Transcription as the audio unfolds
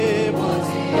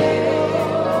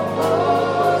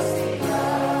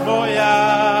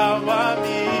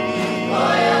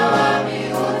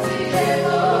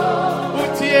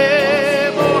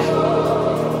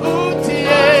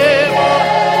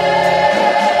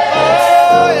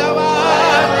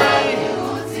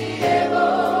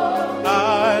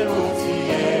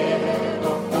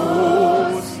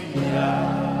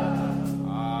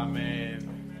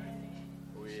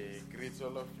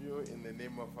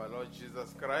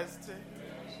blessed?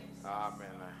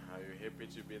 Amen. Are you happy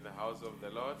to be in the house of the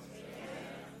Lord?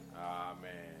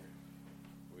 Amen.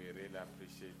 We really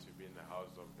appreciate to be in the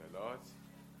house of the Lord.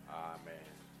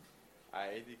 Amen.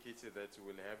 I indicated that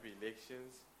we'll have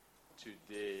elections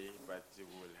today, but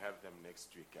we'll have them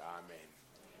next week. Amen.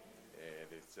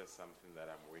 It's just something that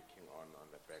I'm working on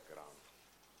the background.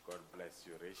 God bless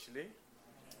you richly.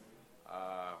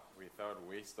 Without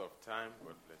waste of time,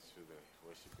 God bless you, the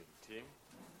worshiping team.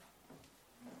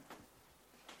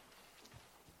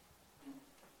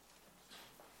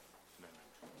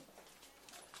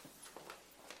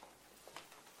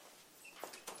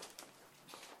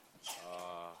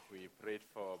 We prayed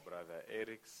for Brother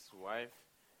Eric's wife.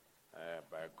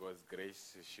 By God's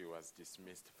grace, she was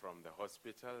dismissed from the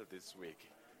hospital this week.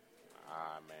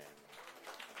 Amen.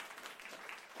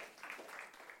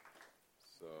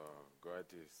 So God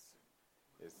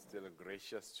is still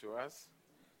gracious to us.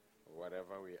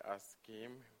 Whatever we ask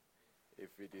Him, if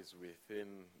it is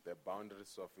within the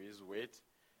boundaries of His word,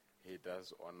 He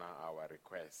does honor our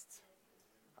requests.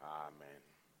 Amen.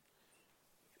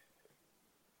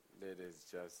 Let us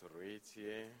just read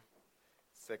here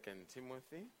 2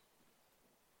 Timothy.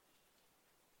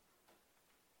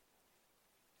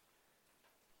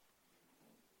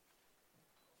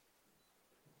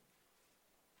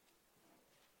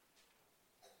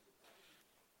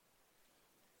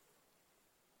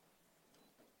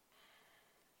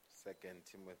 Second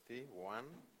Timothy 1,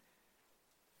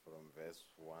 from verse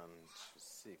 1 to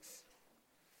 6.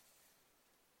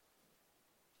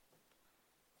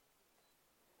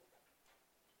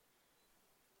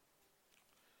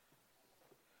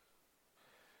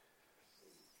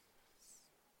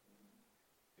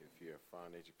 If you have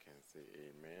found it, you can say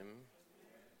amen.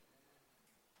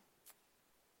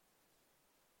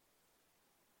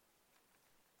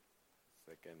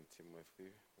 Second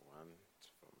Timothy 1,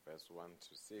 from verse 1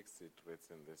 to 6, it reads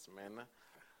in this manner.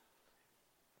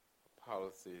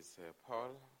 Paul says,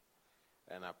 Paul,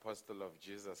 an apostle of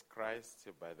Jesus Christ,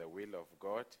 by the will of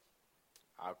God,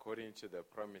 according to the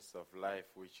promise of life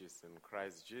which is in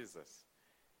Christ Jesus,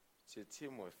 to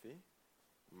Timothy,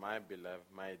 my beloved,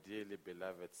 my dearly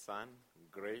beloved son,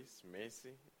 grace,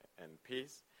 mercy, and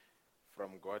peace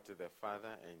from God the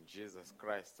Father and Jesus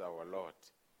Christ our Lord.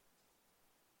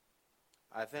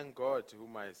 I thank God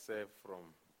whom I serve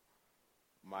from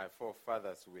my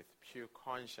forefathers with pure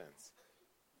conscience,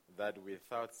 that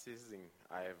without ceasing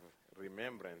I have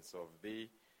remembrance of thee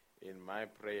in my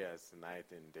prayers night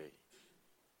and day,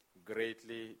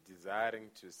 greatly desiring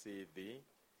to see thee,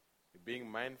 being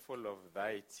mindful of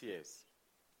thy tears,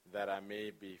 that I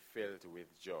may be filled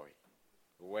with joy,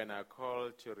 when I call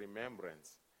to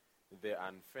remembrance the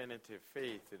unfeigned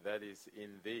faith that is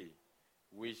in thee,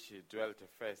 which dwelt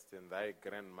first in thy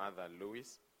grandmother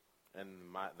Lois and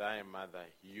thy mother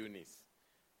Eunice,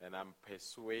 and I'm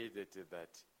persuaded that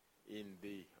in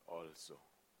thee also.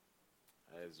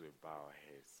 As we bow our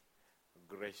heads.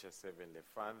 Gracious Heavenly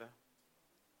Father,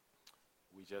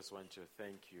 we just want to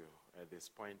thank you at this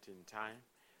point in time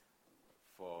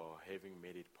for having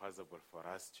made it possible for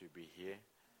us to be here.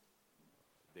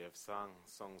 They have sung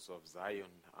songs of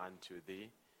Zion unto thee.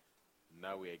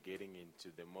 Now we are getting into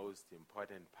the most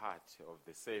important part of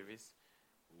the service,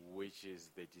 which is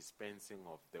the dispensing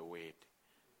of the word.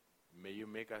 May you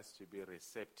make us to be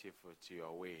receptive to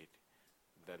your word,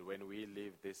 that when we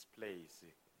leave this place,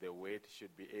 the word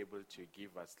should be able to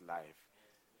give us life,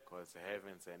 because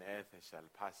heavens and earth shall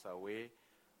pass away,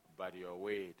 but your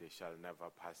word shall never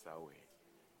pass away.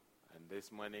 And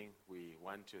this morning, we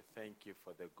want to thank you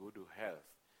for the good health.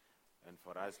 And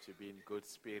for us to be in good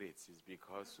spirits is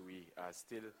because we are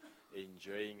still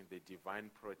enjoying the divine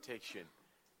protection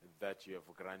that you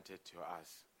have granted to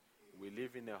us. We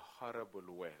live in a horrible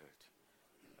world.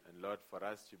 And Lord, for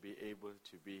us to be able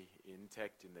to be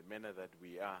intact in the manner that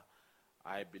we are,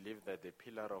 I believe that the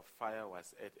pillar of fire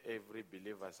was at every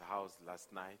believer's house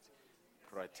last night,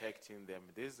 protecting them.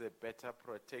 This is a better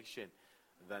protection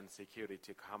than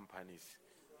security companies.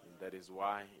 And that is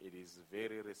why it is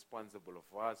very responsible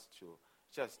for us to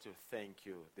just to thank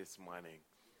you this morning.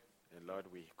 And Lord,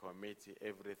 we commit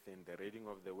everything, the reading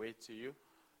of the word to you,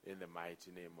 in the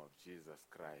mighty name of Jesus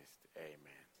Christ.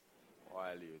 Amen.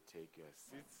 While you take your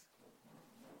seats.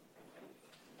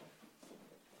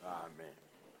 Amen.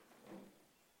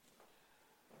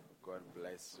 God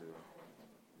bless you.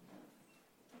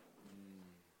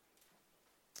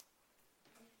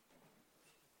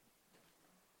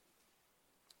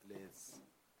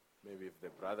 Maybe if the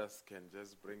brothers can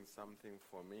just bring something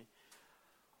for me.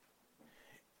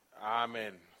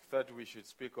 Amen. Thought we should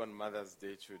speak on Mother's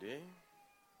Day today.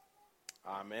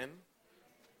 Amen.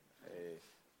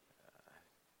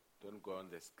 Don't go on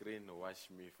the screen, watch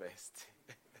me first.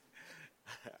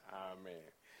 Amen.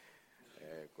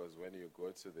 Because when you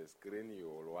go to the screen, you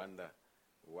will wonder,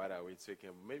 what are we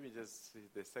talking? Maybe just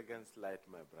the second slide,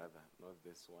 my brother, not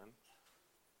this one.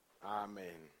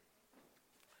 Amen.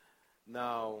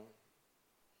 Now,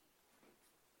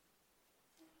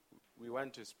 we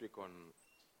want to speak on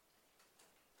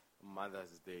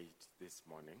Mother's Day this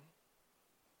morning.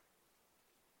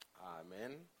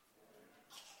 Amen.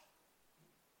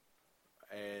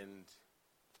 And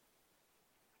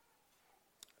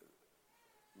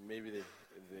maybe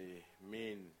the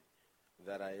men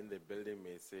that are in the building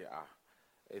may say,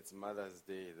 it's Mother's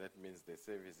Day, that means the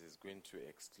service is going to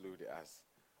exclude us.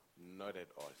 Not at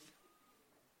all.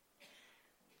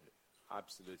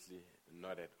 Absolutely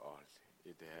not at all.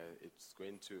 It's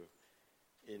going to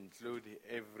include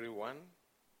everyone,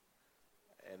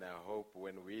 and I hope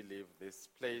when we leave this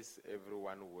place,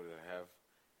 everyone will have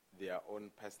their own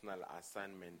personal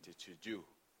assignment to do.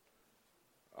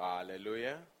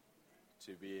 Hallelujah.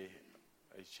 To be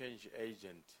a change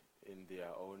agent in their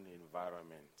own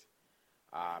environment.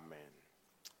 Amen.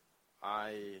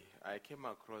 I came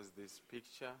across this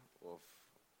picture of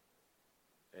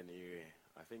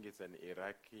I think it's an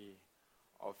Iraqi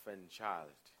orphan child.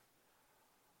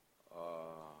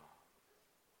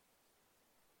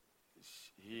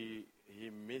 He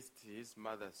missed his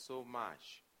mother so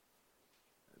much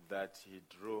that he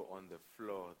drew on the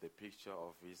floor the picture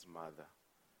of his mother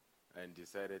and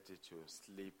decided to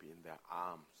sleep in the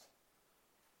arms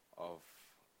of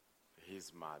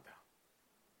his mother.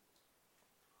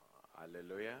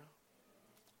 Hallelujah.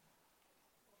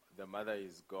 The mother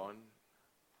is gone.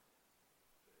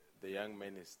 The young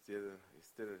man is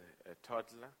still a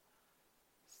toddler,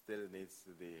 still needs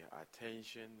the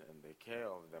attention and the care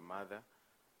of the mother,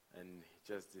 and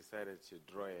he just decided to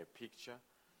draw a picture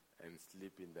and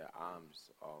sleep in the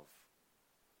arms of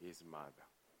his mother.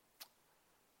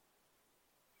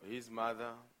 His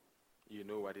mother, you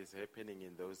know what is happening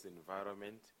in those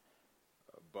environments.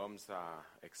 Bombs are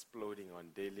exploding on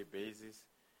a daily basis.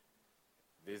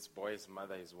 This boy's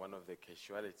mother is one of the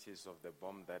casualties of the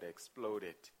bomb that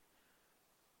exploded.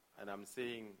 And I'm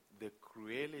saying the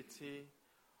cruelty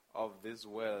of this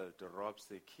world robs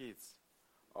the kids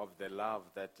of the love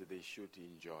that they should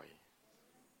enjoy.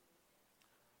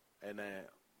 And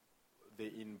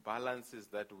the imbalances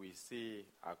that we see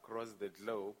across the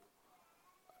globe,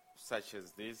 such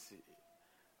as this,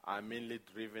 are mainly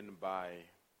driven by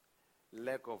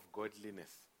lack of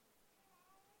godliness,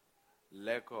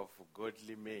 lack of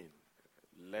godly men,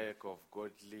 lack of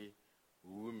godly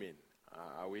women.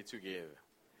 Are we together?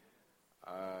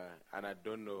 And I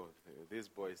don't know, this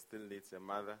boy still needs a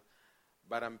mother.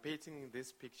 But I'm painting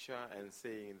this picture and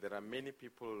saying there are many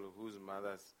people whose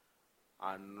mothers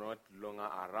are not longer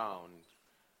around.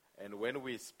 And when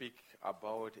we speak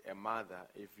about a mother,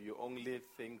 if you only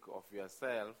think of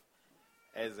yourself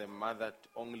as a mother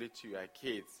only to your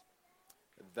kids,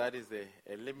 that is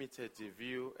a limited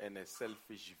view and a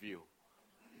selfish view.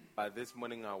 But this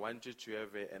morning I want you to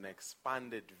have an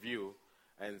expanded view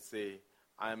and say,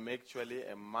 I'm actually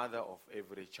a mother of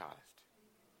every child.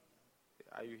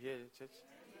 Are you here, church?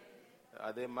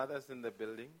 Are there mothers in the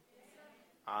building?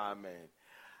 Amen.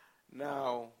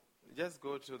 Now, just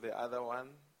go to the other one.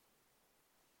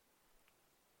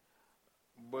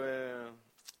 But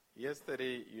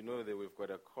yesterday, you know that we've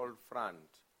got a cold front.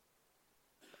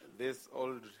 This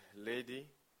old lady,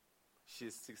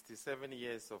 she's 67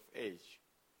 years of age,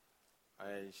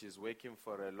 and she's working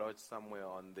for a lodge somewhere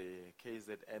on the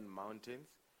KZN mountains.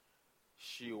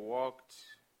 She walked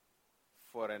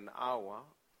for an hour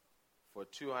for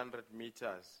 200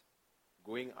 meters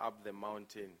going up the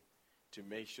mountain to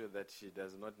make sure that she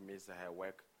does not miss her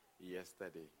work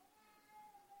yesterday.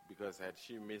 Because had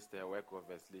she missed her work,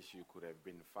 obviously she could have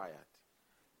been fired.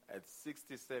 At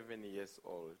 67 years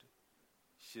old,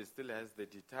 she still has the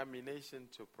determination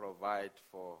to provide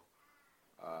for,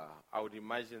 I would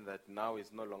imagine that now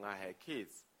it's no longer her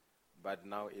kids, but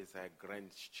now it's her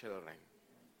grandchildren.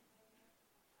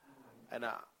 And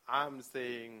I'm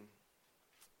saying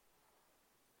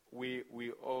we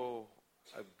owe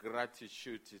a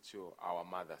gratitude to our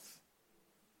mothers.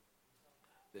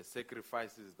 The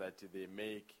sacrifices that they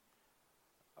make,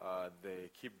 they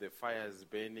keep the fires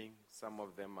burning. Some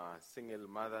of them are single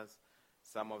mothers.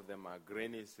 Some of them are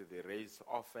grannies. They raise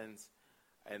orphans.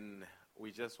 And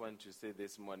we just want to say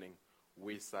this morning,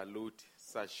 we salute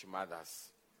such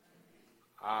mothers.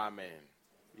 Amen.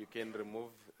 You can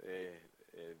remove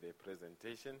the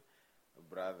presentation,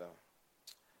 brother.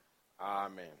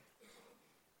 Amen.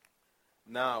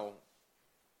 Now,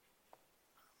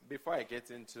 before I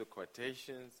get into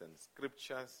quotations and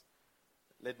scriptures,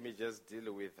 let me just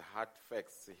deal with hard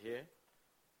facts here.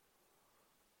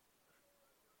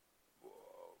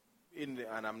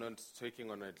 And I'm not talking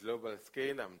on a global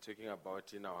scale, I'm talking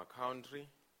about in our country.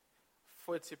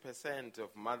 40%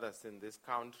 of mothers in this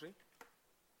country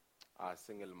are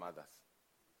single mothers.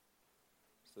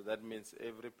 So that means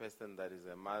every person that is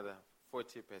a mother,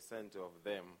 40% of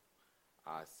them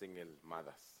are single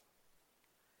mothers.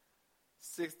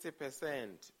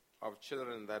 60% of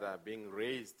children that are being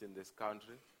raised in this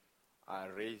country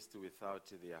are raised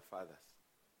without their fathers.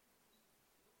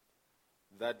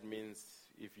 That means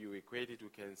if you equate it, we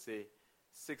can say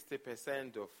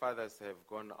 60% of fathers have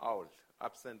gone out,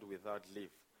 absent without leave.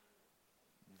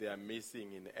 They are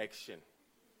missing in action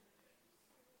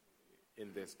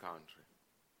in this country.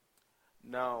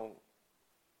 Now,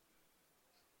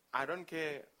 I don't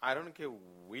care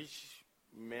which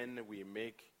men we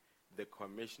make the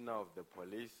commissioner of the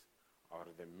police or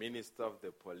the minister of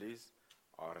the police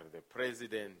or the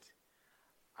president,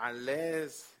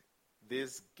 unless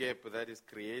this gap that is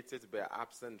created by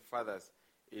absent fathers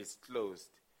is closed,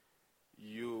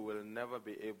 you will never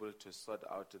be able to sort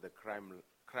out the crime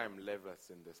levels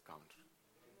in this country.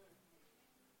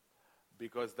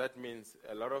 Because that means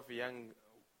a lot of young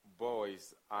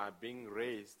boys are being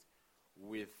raised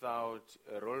without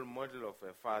a role model of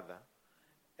a father,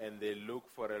 and they look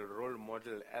for a role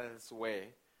model elsewhere,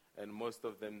 and most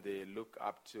of them, they look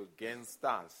up to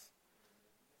gangsters.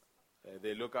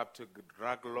 They look up to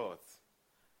drug lords.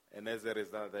 And as a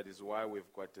result, that is why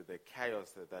we've got the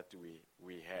chaos that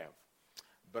we have.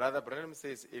 Brother Branham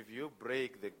says, if you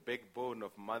break the backbone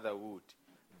of motherhood,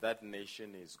 that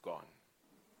nation is gone.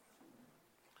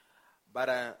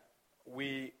 But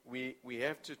we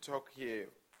have to talk here.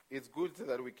 It's good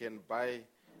that we can buy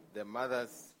the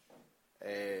mothers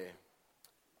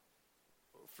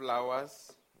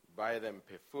flowers, buy them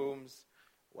perfumes,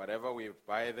 whatever we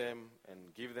buy them,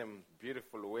 and give them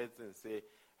beautiful words and say,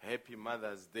 Happy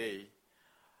Mother's Day.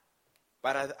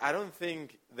 But I don't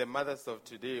think the mothers of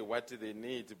today, what do they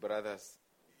need, brothers?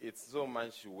 It's so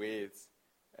much words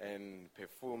and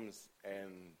perfumes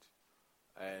and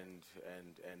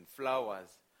flowers.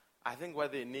 I think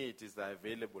what they need is the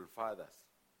available fathers.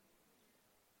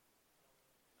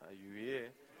 Are you here?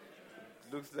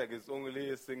 It looks like it's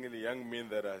only single young men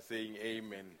that are saying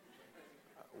amen,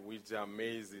 which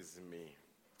amazes me.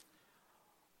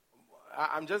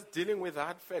 I'm just dealing with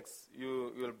hard facts.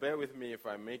 You'll bear with me if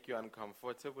I make you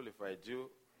uncomfortable. If I do,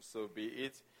 so be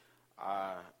it.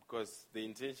 Because the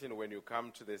intention when you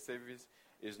come to the service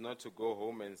is not to go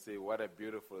home and say, what a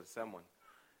beautiful sermon.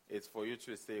 It's for you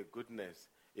to say, goodness,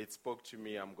 it spoke to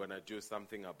me, I'm going to do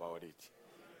something about it.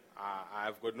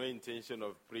 I've got no intention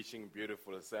of preaching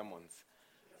beautiful sermons.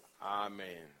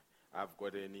 Amen. I've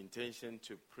got an intention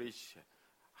to preach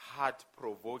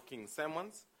heart-provoking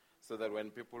sermons, so that when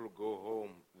people go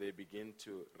home, they begin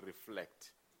to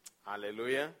reflect.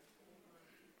 Hallelujah.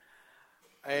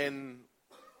 And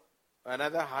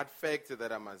another hard fact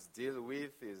that I must deal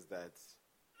with is that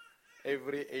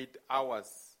every 8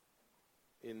 hours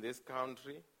in this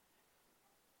country,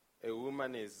 a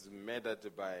woman is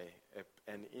murdered by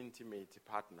an intimate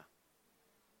partner,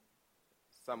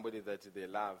 somebody that they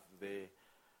love.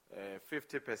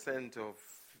 50% of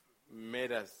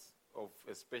murders, of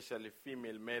especially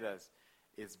female murders,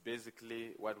 is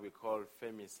basically what we call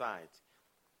femicide.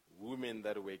 Women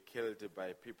that were killed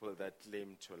by people that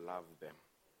claim to love them.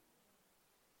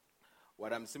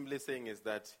 What I'm simply saying is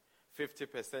that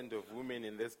 50% of women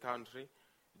in this country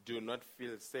do not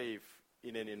feel safe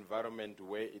in an environment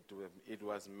where it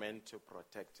was meant to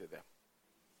protect them.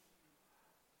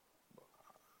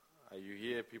 Are you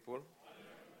here, people?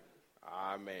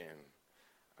 Amen.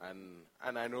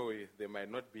 And I know there might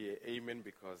not be an amen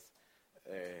because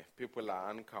people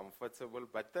are uncomfortable,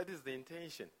 but that is the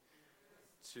intention,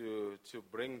 to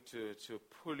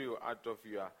pull you out of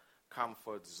your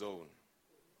comfort zone.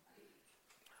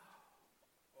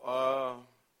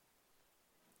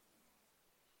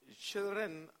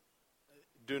 Children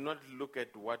do not look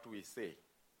at what we say.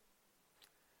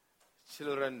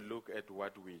 Children look at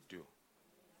what we do.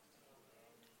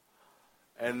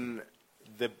 And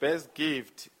the best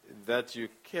gift that you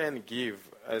can give,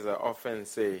 as I often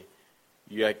say,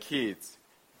 your kids,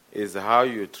 is how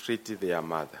you treat their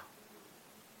mother.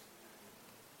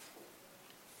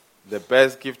 The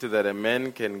best gift that a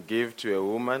man can give to a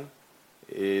woman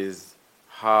is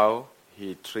how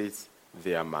he treats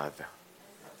their mother.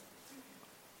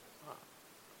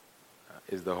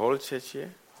 Is the whole church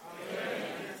here?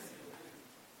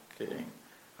 Okay.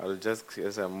 I'll just,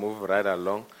 as I move right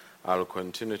along, I'll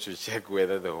continue to check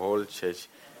whether the whole church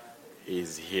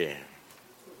is here.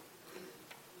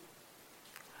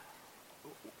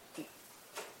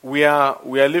 we are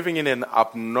living in an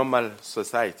abnormal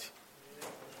society.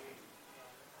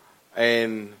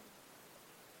 And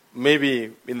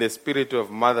maybe in the spirit of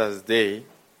Mother's Day,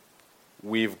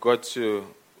 we've got to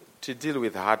deal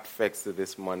with hard facts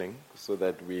this morning so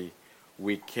that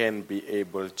we can be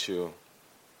able to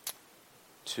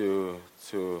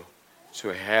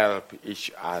help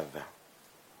each other.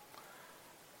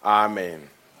 Amen.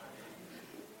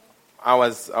 I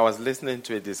was listening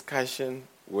to a discussion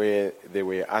where they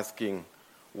were asking,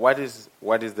 what is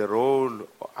the role?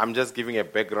 I'm just giving a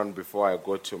background before I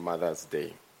go to Mother's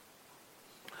Day.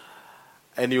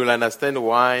 And you'll understand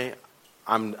why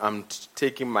I'm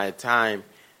taking my time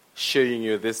showing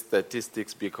you these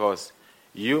statistics, because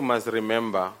you must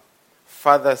remember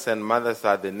fathers and mothers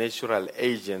are the natural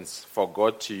agents for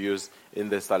God to use in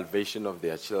the salvation of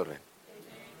their children.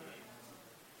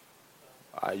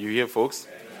 Are you here, folks?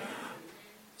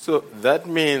 So that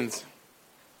means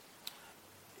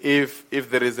if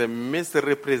there is a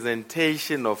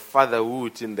misrepresentation of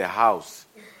fatherhood in the house,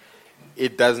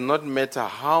 it does not matter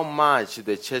how much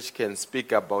the church can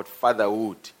speak about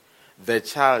fatherhood, the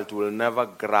child will never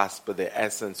grasp the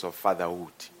essence of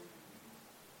fatherhood.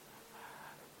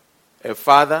 A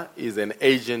father is an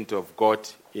agent of God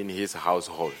in his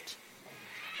household.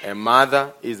 A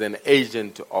mother is an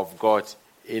agent of God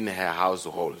in her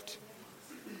household.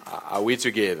 Are we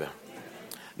together?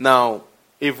 Now,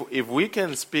 if we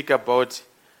can speak about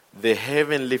the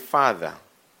Heavenly Father,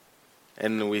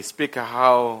 and we speak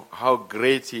how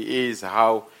great He is,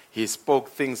 how He spoke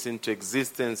things into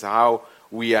existence, how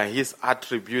we are His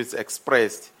attributes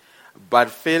expressed,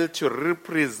 but fail to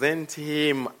represent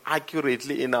Him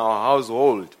accurately in our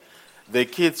household, the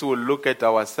kids will look at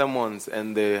our sermons,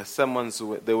 and the sermons,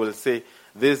 they will say,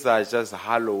 these are just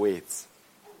hollow words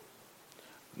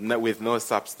with no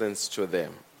substance to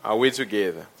them. Are we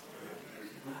together?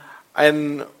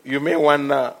 And you may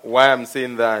wonder why I'm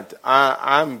saying that.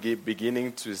 I'm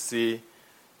beginning to see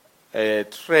a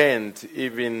trend,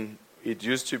 even it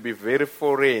used to be very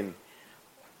foreign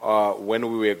when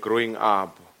we were growing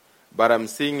up. But I'm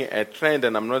seeing a trend,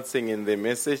 and I'm not saying in the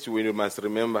message, we must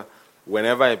remember,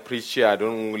 whenever I preach here, I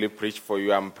don't only preach for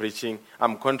you, I'm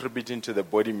contributing to the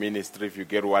body ministry, if you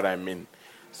get what I mean.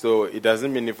 So it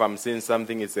doesn't mean if I'm saying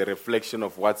something, it's a reflection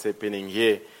of what's happening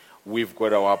here. We've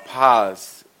got our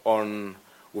pulse on,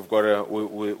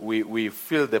 we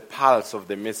feel the pulse of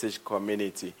the message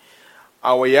community.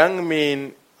 Our young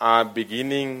men are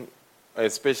beginning,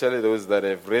 especially those that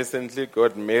have recently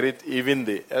got married, even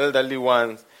the elderly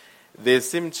ones, they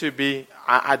seem to be,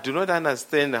 I do not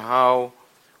understand how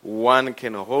one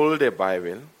can hold a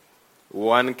Bible,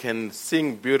 one can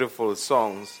sing beautiful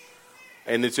songs,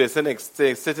 and to a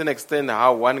certain extent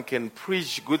how one can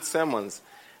preach good sermons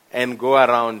and go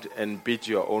around and beat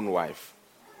your own wife.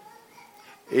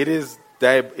 It is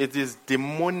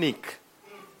demonic.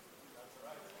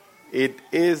 It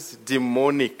is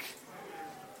demonic.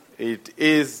 It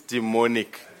is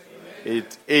demonic.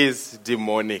 It is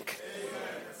demonic.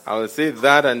 I will say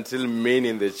that until men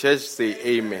in the church say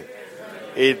amen.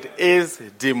 It is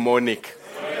demonic.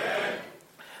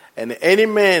 And any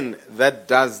man that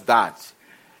does that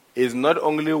is not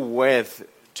only worth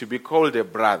to be called a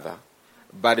brother,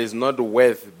 but is not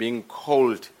worth being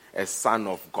called a son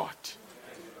of God.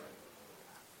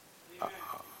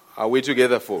 Are we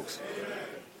together, folks?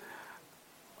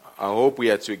 I hope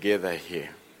we are together here.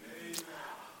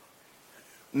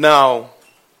 Now,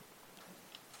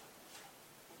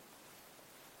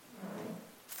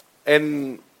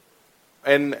 and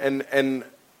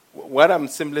what I'm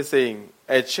simply saying,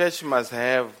 a church must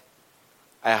have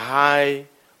a high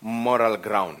moral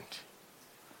ground.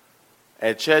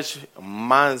 A church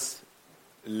must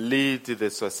lead the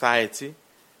society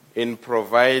in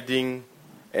providing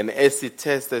an acid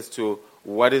test as to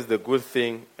what is the good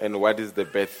thing and what is the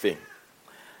bad thing.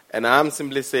 And I'm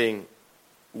simply saying,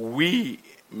 we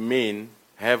men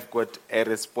have got a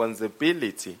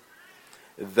responsibility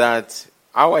that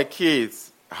our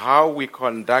kids, how we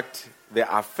conduct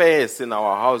the affairs in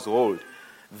our household,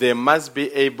 they must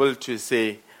be able to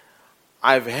say,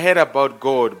 I've heard about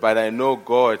God, but I know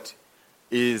God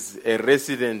is a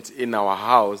resident in our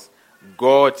house.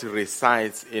 God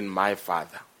resides in my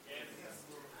father.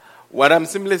 What I'm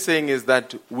simply saying is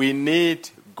that we need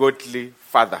godly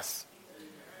fathers.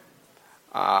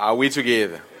 Are we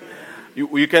together?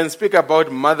 You can speak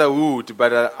about motherhood,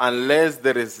 but unless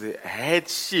there is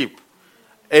headship,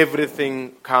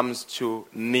 everything comes to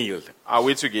nil. Are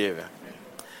we together?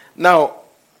 Now,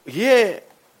 here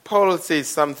Paul says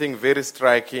something very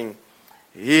striking.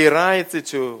 He writes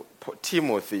to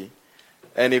Timothy,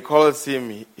 and he calls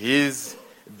him his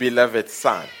beloved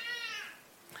son.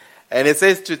 And it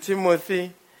says to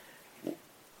Timothy,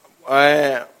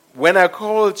 when I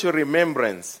call to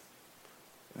remembrance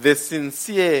the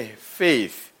sincere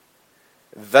faith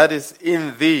that is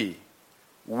in thee,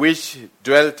 which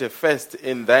dwelt first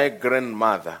in thy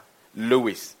grandmother,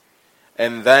 Lois,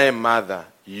 and thy mother,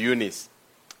 Eunice.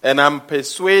 And I'm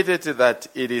persuaded that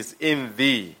it is in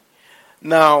thee.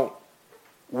 Now,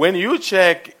 when you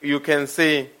check, you can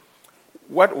say,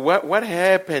 what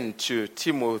happened to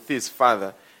Timothy's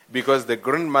father? Because the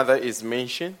grandmother is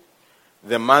mentioned,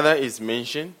 the mother is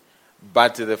mentioned,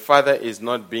 but the father is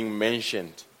not being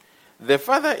mentioned. The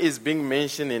father is being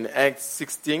mentioned in Acts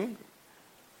 16.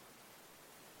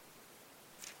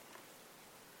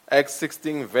 Acts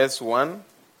 16 verse 1.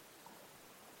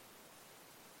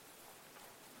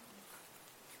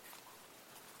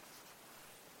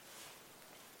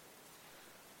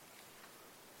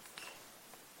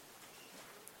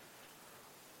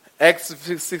 Acts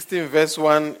 16 verse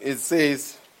 1, it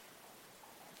says,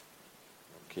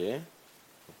 okay,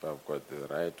 hope I've got the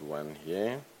right one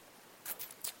here.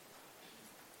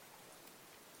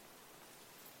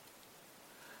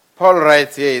 Paul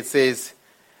writes here, it says,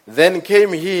 then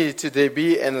came he to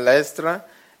Derbe and Lystra,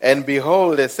 and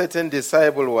behold, a certain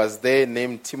disciple was there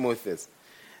named Timothy,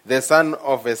 the son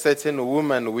of a certain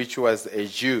woman which was a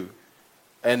Jew,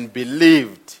 and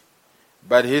believed,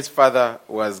 but his father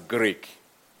was Greek.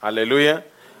 Hallelujah.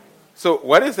 So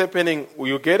what is happening,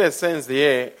 you get a sense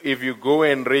here, if you go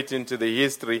and read into the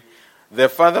history, the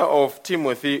father of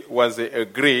Timothy was a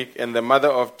Greek, and the mother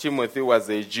of Timothy was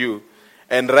a Jew.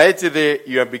 And right there,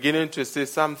 you are beginning to see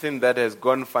something that has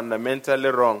gone fundamentally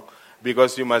wrong.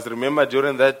 Because you must remember,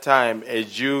 during that time, a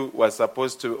Jew was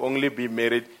supposed to only be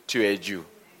married to a Jew.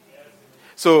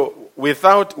 So if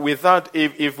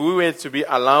we were to be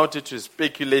allowed to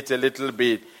speculate a little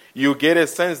bit, you get a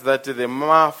sense that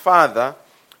the father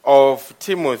of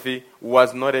Timothy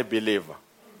was not a believer.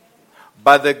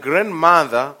 But the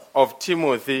grandmother of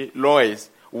Timothy, Lois,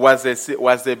 was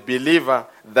a believer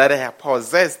that had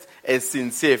possessed a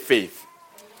sincere faith.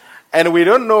 And we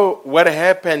don't know what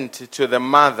happened to the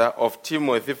mother of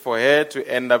Timothy for her to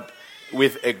end up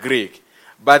with a Greek.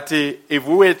 But if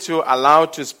we were to allow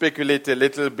to speculate a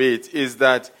little bit, is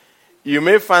that you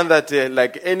may find that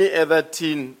like any other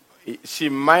teen, she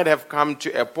might have come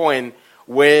to a point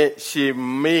where she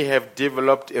may have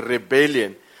developed a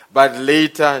rebellion, but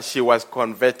later she was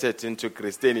converted into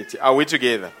Christianity. Are we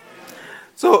together?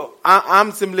 So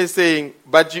I'm simply saying,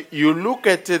 but you look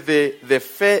at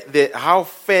how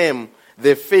firm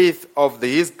the faith of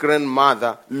his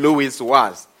grandmother, Lois,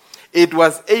 was. It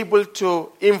was able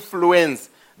to influence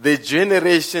the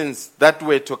generations that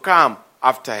were to come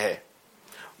after her.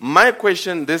 My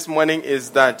question this morning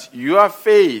is that your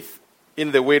faith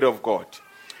in the Word of God,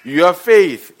 your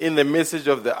faith in the message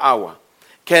of the hour,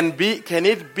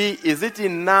 is it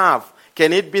enough?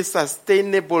 Can it be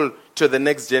sustainable to the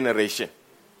next generation?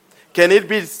 Can it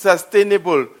be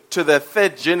sustainable to the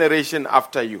third generation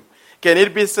after you? Can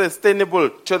it be sustainable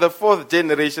to the fourth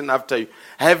generation after you?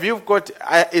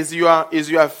 Is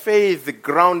your faith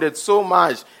grounded so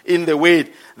much in the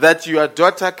Word that your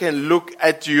daughter can look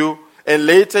at you and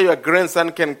later your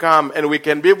grandson can come and we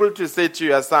can be able to say to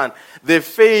your son, the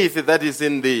faith that is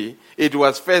in thee, it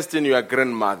was first in your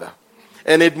grandmother.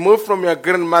 And it moved from your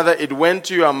grandmother, it went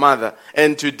to your mother,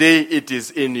 and today it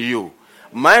is in you.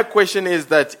 My question is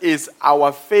that, is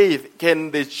our faith,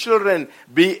 can the children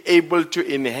be able to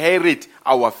inherit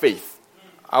our faith?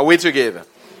 Are we together?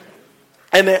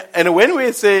 And when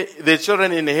we say the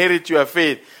children inherit your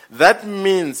faith, that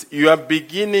means you are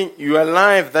beginning, your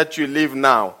life that you live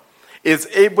now is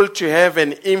able to have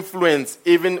an influence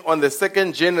even on the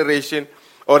second generation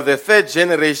or the third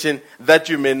generation that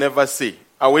you may never see.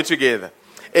 Are we together?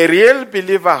 A real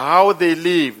believer, how they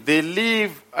leave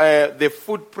the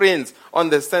footprints on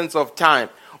the sense of time.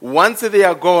 Once they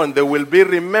are gone, they will be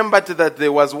remembered that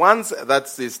there was once that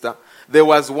sister, there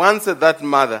was once that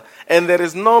mother, and there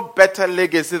is no better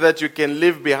legacy that you can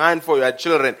leave behind for your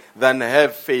children than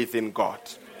have faith in God.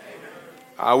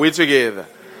 Are we together?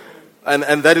 And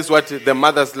that is what the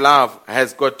mother's love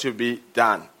has got to be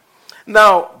done.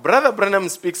 Now, Brother Branham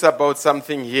speaks about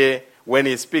something here when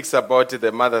he speaks about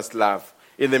the mother's love.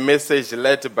 In the message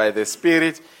led by the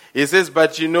Spirit, he says,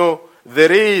 but you know,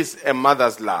 there is a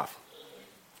mother's love.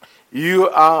 You're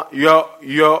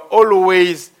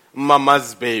always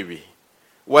mama's baby.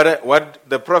 What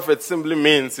the prophet simply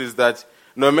means is that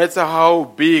no matter how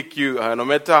big you are, no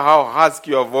matter how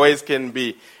husky your voice can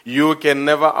be, you can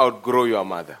never outgrow your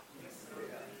mother.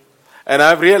 And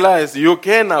I've realized you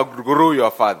can outgrow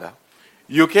your father.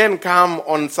 You can come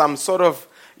on some sort of,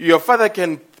 your father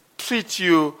can treat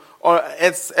you or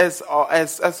as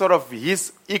sort of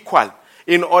his equal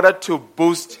in order to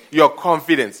boost your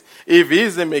confidence. If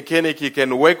he's a mechanic, he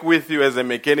can work with you as a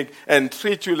mechanic and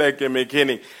treat you like a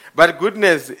mechanic. But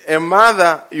goodness, a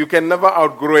mother, you can never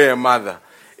outgrow a mother.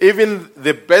 Even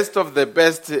the best of the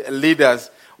best leaders,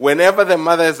 whenever the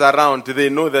mother is around, they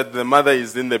know that the mother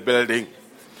is in the building.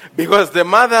 Because the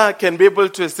mother can be able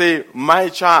to say, my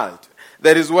child.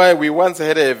 That is why we once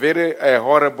had a very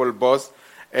horrible boss.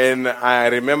 And I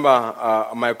remember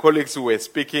my colleagues who were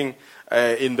speaking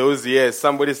in those years,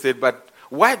 somebody said, but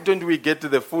why don't we get to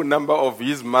the full number of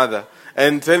his mother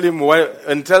and tell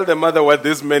the mother what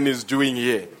this man is doing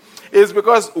here? It's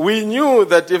because we knew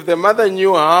that if the mother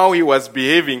knew how he was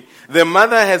behaving, the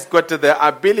mother has got the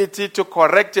ability to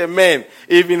correct a man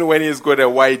even when he's got a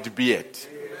white beard.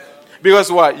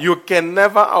 Because what? You can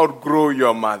never outgrow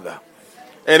your mother.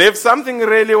 And if something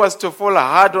really was to fall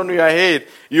hard on your head,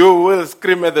 you will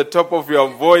scream at the top of your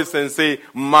voice and say,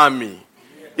 Mommy,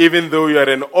 even though you are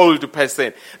an old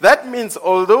person. That means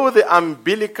although the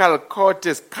umbilical cord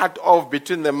is cut off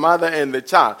between the mother and the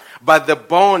child, but the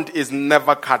bond is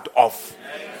never cut off.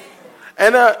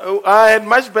 And I had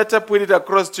much better put it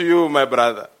across to you, my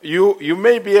brother. You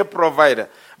may be a provider,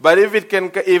 but if it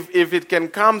can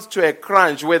come to a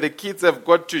crunch where the kids have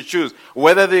got to choose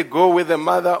whether they go with the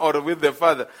mother or with the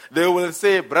father, they will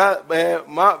say,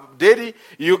 Daddy,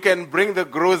 you can bring the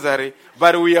grocery,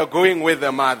 but we are going with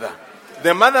the mother.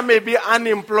 The mother may be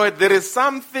unemployed. There is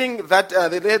something that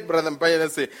the late Brother Mpanyana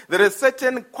say. There are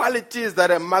certain qualities that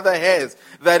a mother has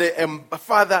that a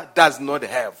father does not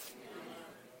have.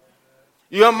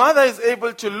 Your mother is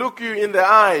able to look you in the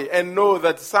eye and know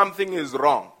that something is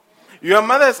wrong. Your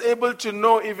mother is able to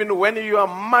know even when you are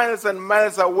miles and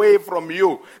miles away from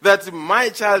you that my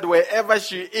child, wherever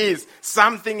she is,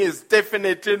 something is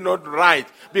definitely not right.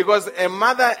 Because a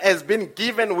mother has been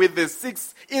given with the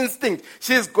sixth instinct.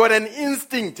 She's got an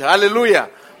instinct. Hallelujah.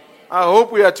 I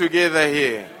hope we are together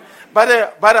here. But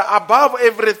above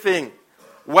everything,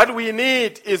 what we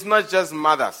need is not just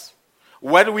mothers.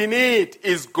 What we need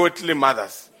is godly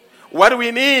mothers. What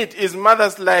we need is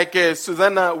mothers like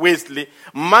Susanna Wesley,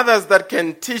 mothers that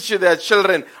can teach their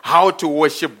children how to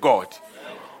worship God.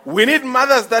 We need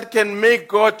mothers that can make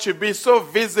God to be so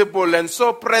visible and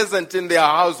so present in their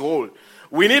household.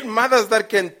 We need mothers that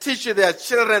can teach their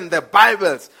children the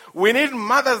Bibles. We need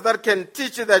mothers that can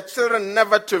teach their children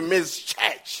never to miss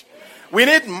church. We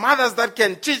need mothers that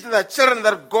can teach their children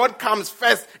that God comes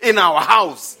first in our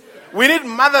house. We need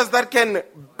mothers that can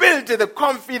build the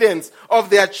confidence of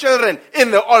their children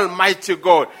in the Almighty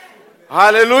God.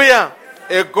 Hallelujah.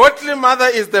 A godly mother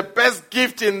is the best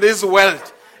gift in this world.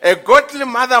 A godly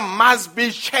mother must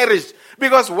be cherished.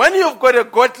 Because when you've got a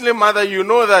godly mother, you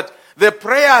know that the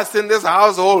prayers in this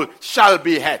household shall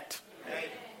be heard.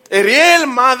 A real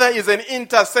mother is an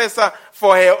intercessor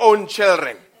for her own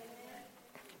children.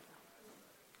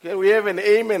 Can we have an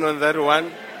amen on that one?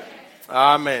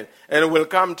 Amen. And we'll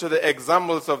come to the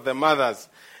examples of the mothers.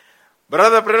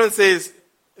 Brother Brennan says,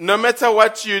 no matter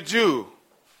what you do,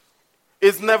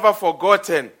 it's never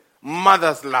forgotten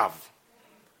mother's love.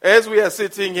 As we are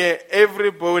sitting here,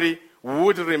 everybody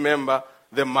would remember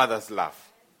the mother's love.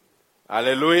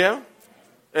 Hallelujah.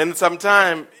 And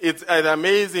sometimes it's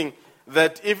amazing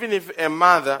that even if a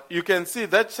mother, you can see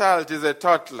that child is a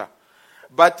toddler,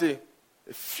 but a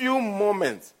few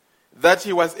moments that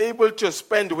he was able to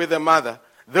spend with the mother,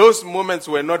 those moments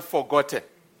were not forgotten.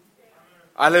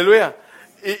 Hallelujah.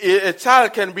 A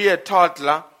child can be a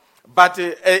toddler, but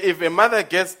if a mother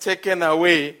gets taken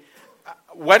away,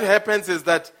 what happens is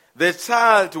that the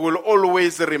child will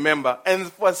always remember. And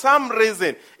for some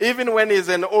reason, even when he's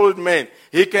an old man,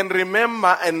 he can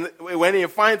remember, and when he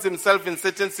finds himself in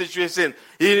certain situations,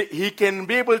 he can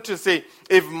be able to say,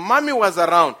 if mommy was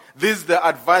around, this is the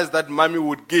advice that mommy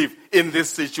would give in this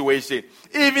situation.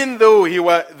 Even though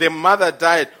the mother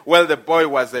died while the boy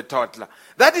was a toddler.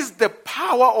 That is the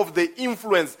power of the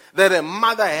influence that a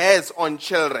mother has on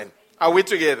children. Are we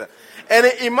together? And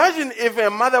imagine if a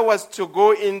mother was to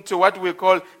go into what we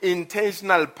call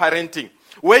intentional parenting,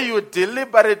 where you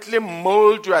deliberately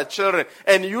mold your children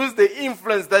and use the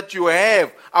influence that you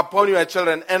have upon your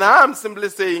children. And I'm simply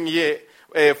saying here,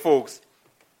 folks,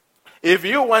 if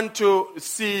you want to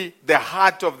see the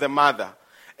heart of the mother,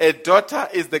 a daughter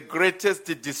is the greatest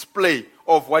display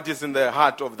of what is in the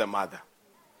heart of the mother.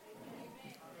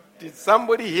 Did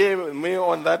somebody hear me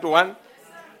on that one?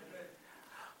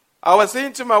 I was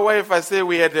saying to my wife, I said,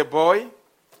 we had a boy,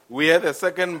 we had a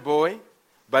second boy,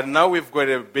 but now we've got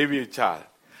a baby child.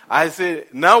 I said,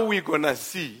 now we're going to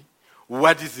see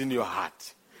what is in your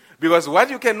heart. Because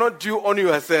what you cannot do on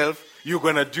yourself, you're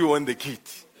going to do on the kid.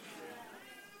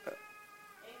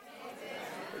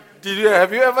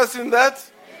 Have you ever seen that?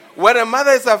 When a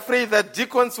mother is afraid that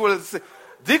deacons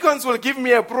will give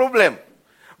me a problem,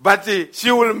 but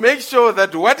she will make sure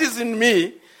that what is in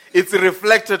me, it's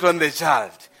reflected on the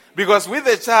child. Because with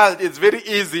the child, it's very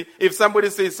easy. If somebody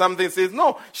says something, says,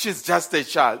 no, she's just a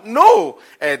child. No,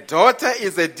 a daughter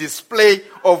is a display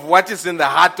of what is in the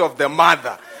heart of the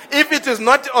mother. If it is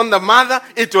not on the mother,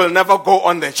 it will never go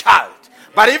on the child.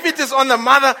 But if it is on the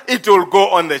mother, it will go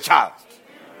on the child.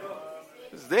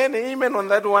 Is there an amen on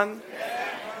that one?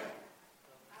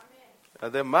 Are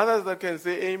there mothers that can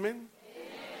say amen?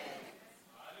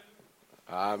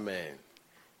 Amen.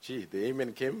 Gee, the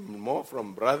amen came more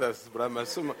from brothers. Brother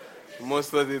Masuma.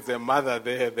 Most of it's a mother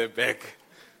there at the back.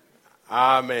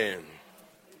 Amen.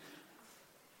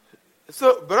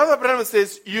 So, Brother Branham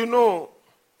says, you know,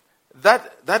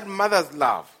 that mother's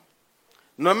love,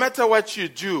 no matter what you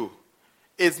do,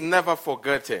 is never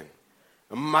forgotten.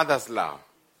 Mother's love.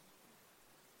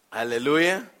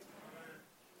 Hallelujah.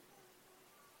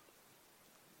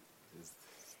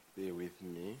 Stay with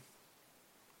me.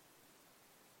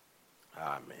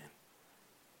 Amen.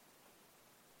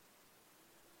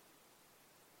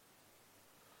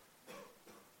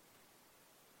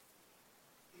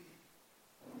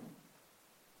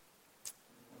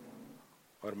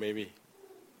 Or maybe,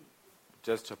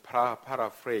 just to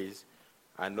paraphrase,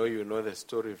 I know you know the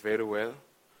story very well,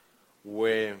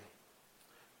 where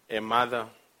a mother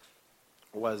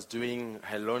was doing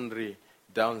her laundry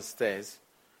downstairs,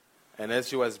 and as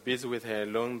she was busy with her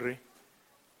laundry,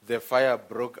 the fire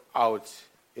broke out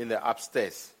in the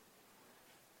upstairs,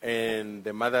 and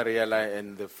the mother realized,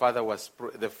 and the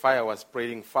fire was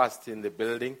spreading fast in the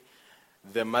building.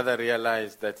 The mother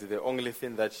realized that the only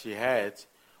thing that she had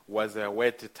was a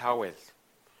wet towel.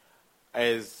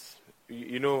 As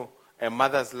you know, a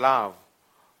mother's love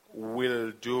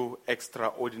will do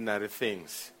extraordinary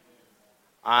things.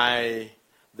 The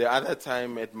other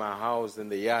time at my house in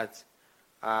the yard,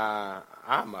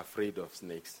 I'm afraid of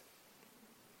snakes.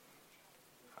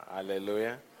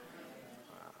 Hallelujah.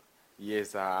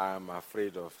 Yes, I'm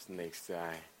afraid of snakes.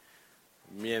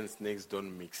 Me and snakes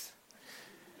don't mix.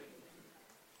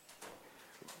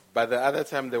 But the other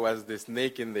time there was the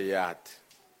snake in the yard.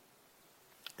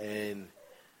 And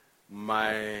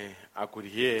I could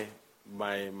hear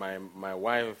my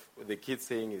wife, the kids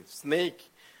saying, it's snake.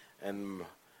 And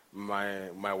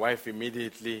my wife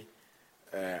immediately,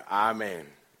 amen.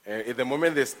 The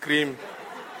moment they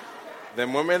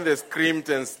screamed,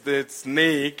 and said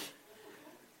snake,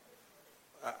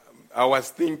 I was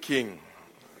thinking.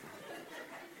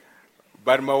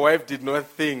 But my wife did not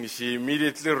think. She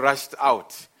immediately rushed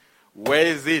out. Where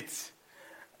is it?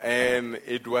 And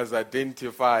it was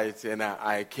identified, and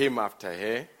I came after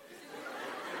her.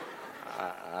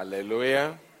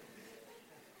 Hallelujah.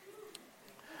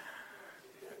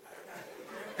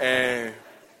 And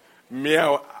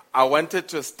I wanted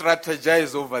to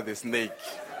strategize over the snake.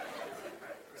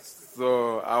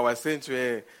 So I was saying to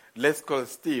her, let's call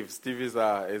Steve. Steve is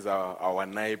our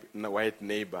white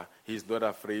neighbor. He's not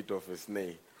afraid of a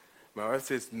snake. My wife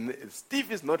says,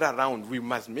 Steve is not around. We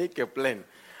must make a plan.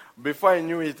 Before I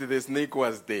knew it, the snake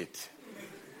was dead.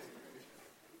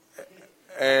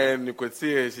 And you could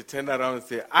see her, she turned around and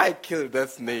said, I killed that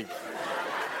snake.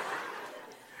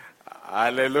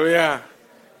 Hallelujah.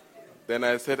 Then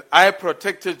I said, I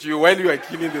protected you while you were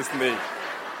killing the snake.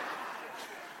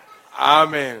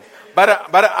 Amen. But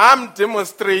I'm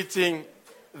demonstrating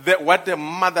what the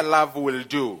mother love will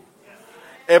do.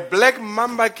 A black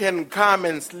mamba can come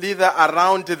and slither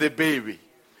around the baby.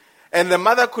 And the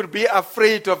mother could be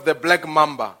afraid of the black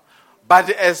mamba.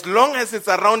 But as long as it's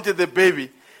around the baby,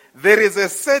 there is a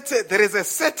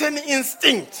certain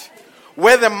instinct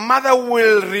where the mother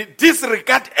will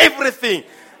disregard everything.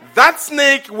 That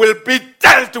snake will be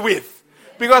dealt with.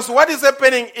 Because what is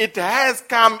happening, it has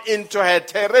come into her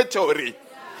territory.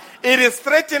 It is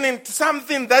threatening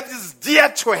something that is dear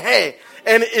to her,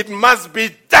 and it must be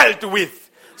dealt with.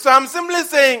 So I'm simply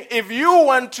saying, if you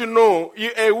want to know,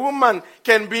 a woman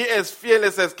can be as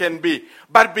fearless as can be,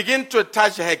 but begin to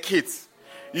touch her kids,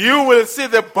 you will see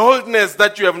the boldness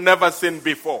that you have never seen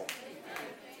before.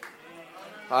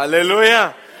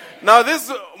 Hallelujah. Now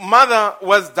this mother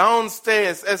was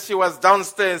downstairs. As she was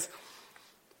downstairs,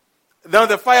 now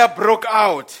the fire broke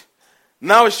out.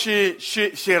 Now she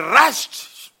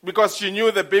rushed because she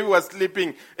knew the baby was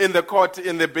sleeping in the cot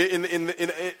in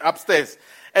upstairs.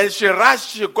 And she rushed,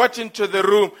 she got into the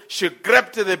room, she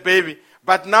grabbed the baby,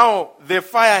 but now the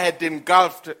fire had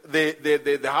engulfed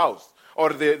the house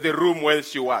or the room where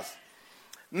she was.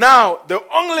 Now, the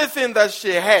only thing that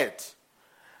she had,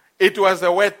 it was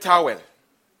a wet towel.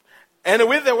 And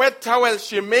with the wet towel,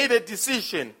 she made a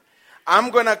decision. I'm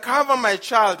going to cover my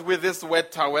child with this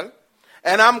wet towel,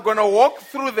 and I'm going to walk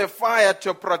through the fire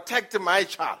to protect my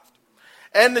child.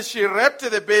 And she wrapped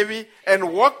the baby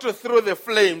and walked through the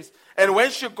flames. And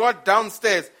when she got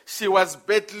downstairs, she was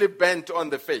badly bent on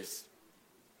the face.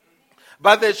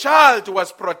 But the child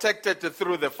was protected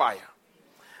through the fire.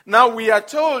 Now we are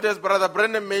told, as Brother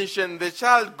Brennan mentioned, the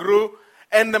child grew,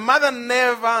 and the mother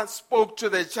never spoke to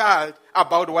the child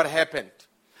about what happened,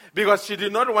 because she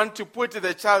did not want to put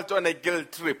the child on a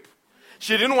guilt trip.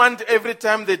 She didn't want every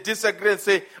time they disagree and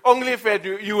say, only if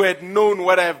you had known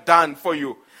what I have done for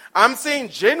you. I'm saying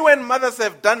genuine mothers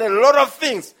have done a lot of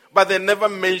things, but they never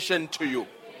mentioned to you.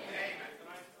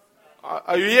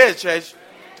 Are you here, church?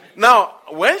 Now,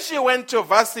 when she went to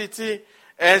varsity,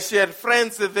 and she had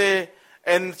friends there,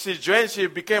 and she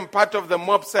became part of the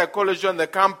mob psychology on the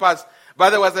campus.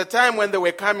 But there was a time when they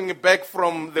were coming back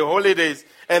from the holidays,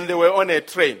 and they were on a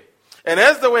train. And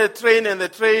as they were training, and the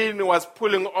train was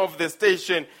pulling off the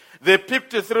station, they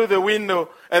peeped through the window,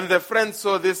 and the friends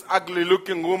saw this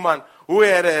ugly-looking woman who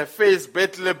had her face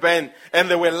badly bent, and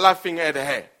they were laughing at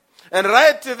her. And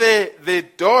right there, the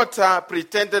daughter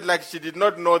pretended like she did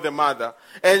not know the mother,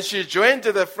 and she joined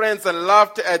the friends and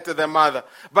laughed at the mother.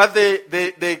 But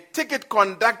the ticket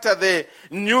conductor there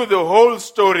knew the whole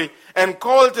story and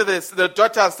called the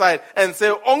daughter aside and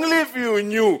said, only if you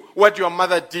knew what your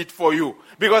mother did for you.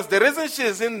 Because the reason she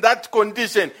is in that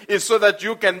condition is so that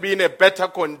you can be in a better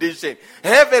condition.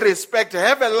 Have a respect,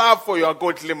 have a love for your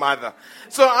godly mother.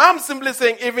 So I'm simply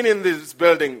saying, even in this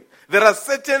building, there are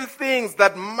certain things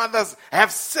that mothers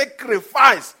have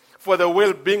sacrificed for the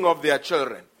well-being of their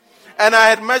children. And I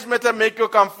had much better make you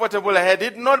comfortable had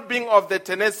it not been of the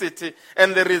tenacity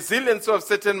and the resilience of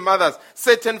certain mothers,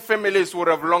 certain families would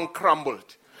have long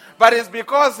crumbled. But it's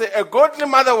because a godly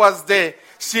mother was there,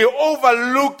 she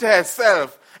overlooked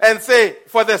herself and said,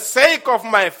 for the sake of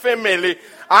my family,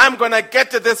 I'm going to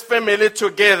get this family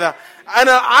together. And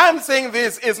I'm saying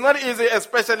this, it's not easy,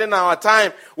 especially in our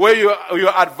time where you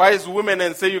advise women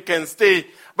and say you can stay.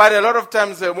 But a lot of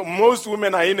times, most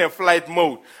women are in a flight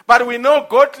mode. But we know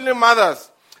godly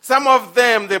mothers, some of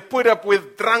them, they put up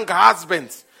with drunk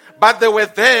husbands. But they were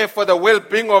there for the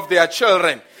well-being of their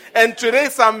children. And today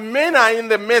some men are in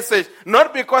the message,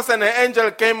 not because an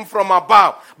angel came from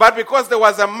above, but because there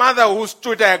was a mother who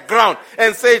stood her ground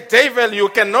and said, David, you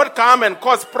cannot come and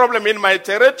cause problem in my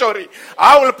territory.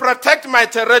 I will protect my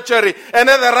territory. And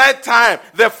at the right time,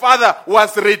 the father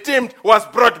was redeemed, was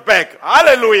brought back.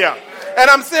 Hallelujah. And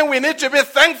I'm saying we need to be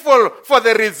thankful for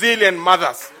the resilient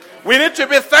mothers. We need to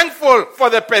be thankful for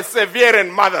the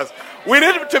persevering mothers. We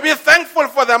need to be thankful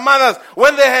for the mothers.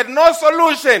 When they had no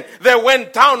solution, they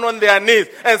went down on their knees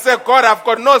and said, God, I've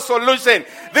got no solution.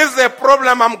 This is a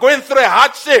problem. I'm going through a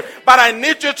hardship, but I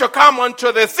need you to come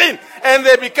onto the scene. And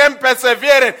they became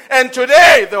persevering. And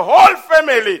today, the whole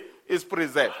family is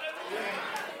preserved.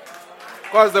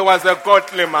 Because there was a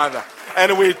godly mother.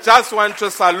 And we just want to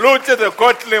salute the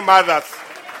godly mothers.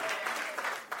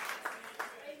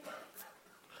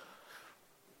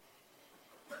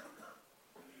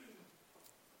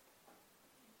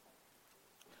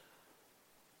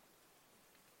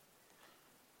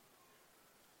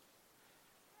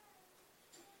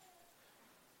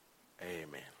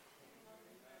 Amen.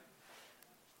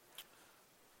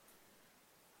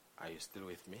 Are you still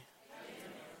with me?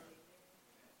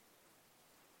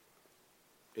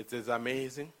 It is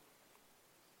amazing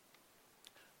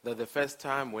that the first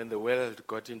time when the world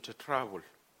got into trouble,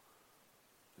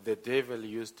 the devil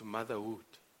used motherhood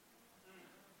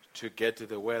to get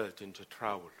the world into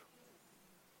trouble.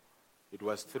 It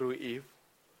was through Eve,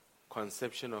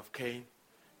 conception of Cain,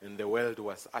 and the world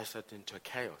was ushered into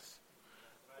chaos.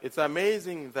 It's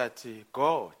amazing that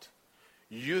God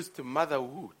used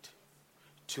motherhood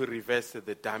to reverse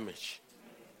the damage.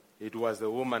 It was a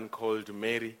woman called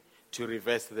Mary to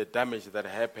reverse the damage that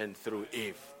happened through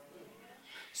Eve.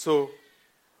 So,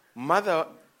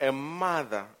 a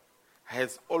mother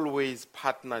has always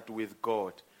partnered with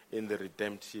God in the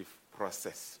redemptive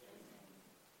process.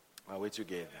 Are we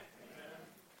together?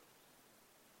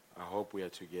 I hope we are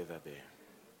together there.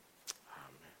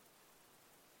 Amen.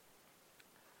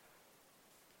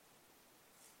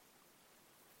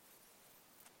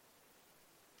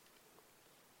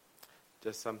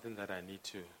 Just something that I need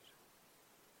to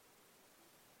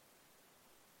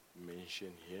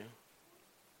mention here.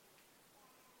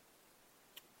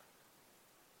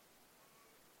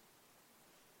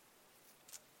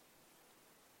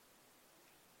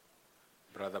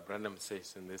 Brother Branham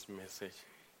says in this message,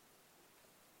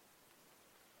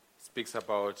 speaks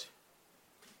about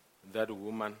that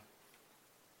woman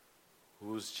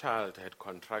whose child had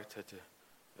contracted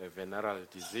a venereal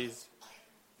disease,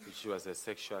 which was a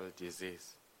sexual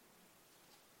disease.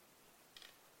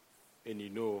 And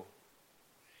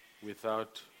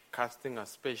without casting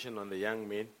aspersion on the young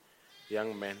man,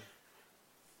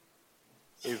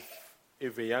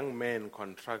 if a young man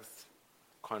contracts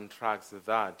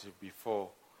that before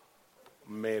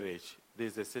marriage,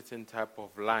 there's a certain type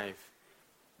of life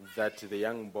that the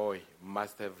young boy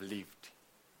must have lived.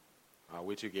 Are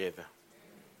we together?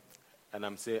 And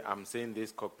I'm saying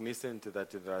this cognizant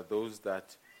that there are those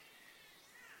that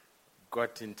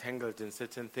got entangled in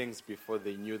certain things before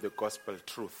they knew the gospel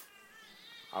truth.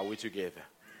 Are we together?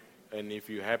 And if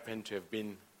you happen to have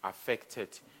been affected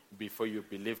before you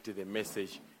believed the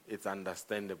message, it's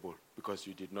understandable because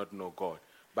you did not know God.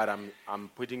 But I'm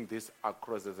putting this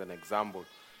across as an example.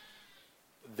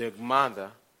 The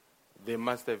mother, there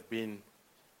must have been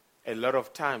a lot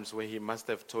of times where he must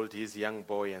have told his young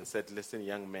boy and said, listen,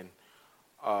 young man,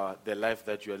 the life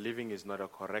that you are living is not a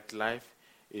correct life.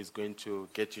 It's going to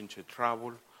get you into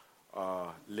trouble.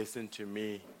 Listen to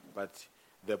me. But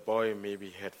the boy maybe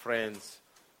had friends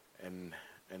and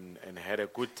had a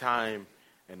good time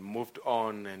and moved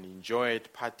on and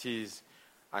enjoyed parties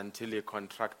until he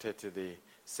contracted the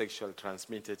sexual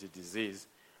transmitted disease.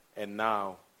 And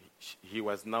now he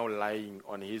was now lying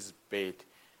on his bed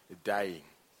dying.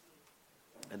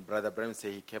 And Brother Branham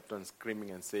said he kept on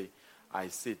screaming and say, I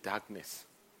see darkness.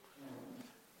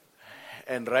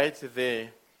 And right there,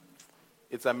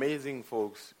 it's amazing,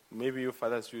 folks. Maybe you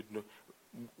fathers should know.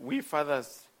 We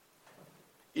fathers,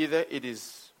 either it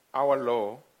is our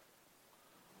law,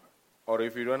 or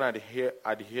if you don't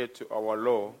adhere to our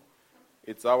law,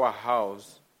 it's our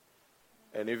house.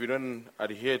 And if you don't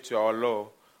adhere to our law,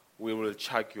 we will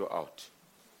chuck you out.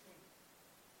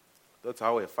 That's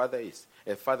how a father is.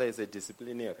 A father is a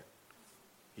disciplinarian.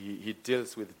 He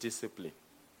deals with discipline.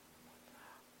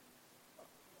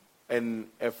 And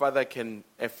a father can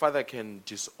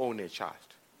disown a child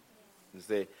and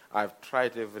say, I've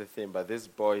tried everything, but this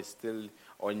boy is still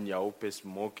on Yaupe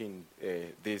smoking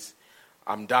this.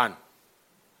 I'm done.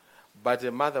 But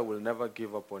a mother will never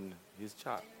give up on his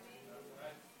child.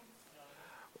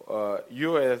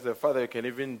 You as a father, you can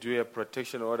even do a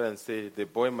protection order and say, the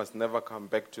boy must never come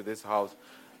back to this house.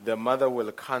 The mother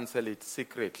will cancel it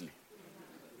secretly.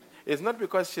 It's not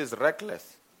because she's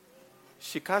reckless.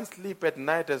 She can't sleep at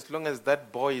night as long as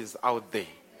that boy is out there.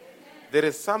 There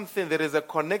is a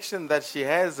connection that she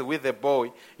has with the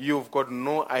boy. You've got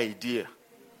no idea.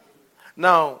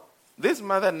 Now, this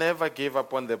mother never gave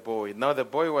up on the boy. Now the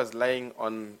boy was lying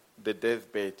on the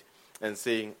deathbed and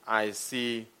saying, I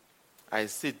see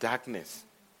darkness.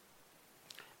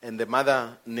 And the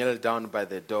mother knelt down by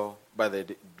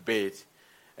the bed,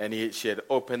 and she had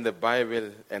opened the Bible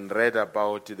and read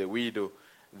about the widow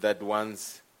that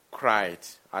once cried.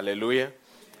 Hallelujah.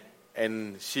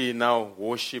 And she now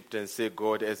worshipped and said,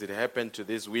 God, as it happened to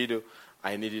this widow,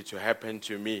 I need it to happen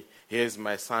to me. Here's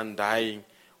my son dying.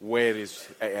 Where is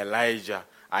Elijah?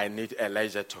 I need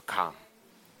Elijah to come.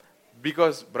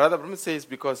 Because, Brother Branham says,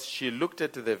 because she looked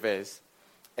at the verse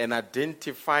and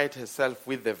identified herself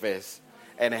with the verse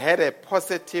and had a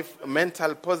positive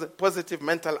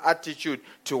mental attitude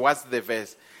towards the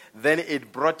verse, then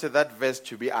it brought that verse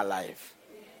to be alive.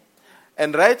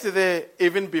 And right there,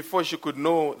 even before she could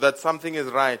know that something is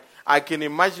right, I can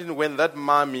imagine when that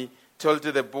mommy told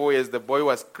the boy, as the boy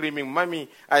was screaming, Mommy,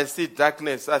 I see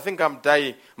darkness. I think I'm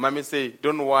dying. Mommy said,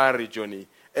 don't worry, Johnny.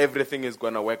 Everything is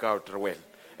going to work out well.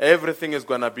 Everything is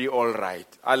going to be all right.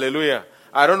 Hallelujah.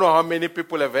 I don't know how many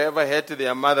people have ever heard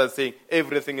their mother saying,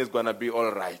 everything is going to be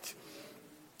all right.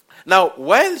 Now,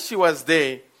 while she was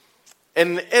there,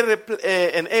 an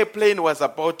airplane was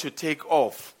about to take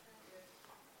off.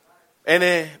 And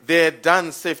they had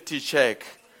done safety check.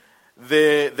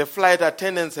 The flight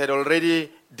attendants had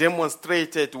already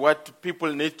demonstrated what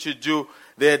people need to do.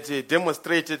 They had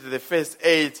demonstrated the first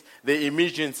aid, the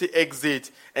emergency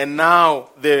exit, and now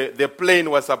the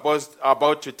plane was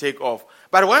about to take off.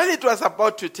 But while it was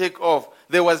about to take off,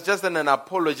 there was just an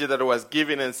apology that was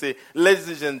given and say,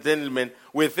 ladies and gentlemen,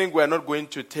 we think we are not going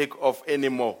to take off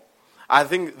anymore. I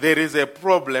think there is a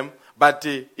problem, but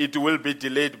it will be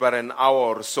delayed by an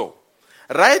hour or so.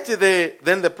 Right there,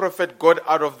 then the prophet got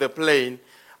out of the plane.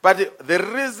 But the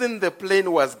reason the plane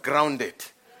was grounded,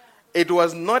 it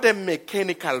was not a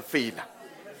mechanical failure.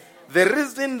 The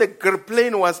reason the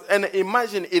plane was, and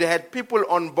imagine it had people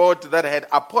on board that had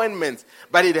appointments,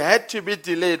 but it had to be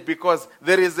delayed because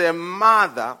there is a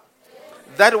mother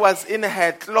that was in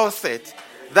her closet,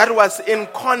 that was in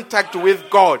contact with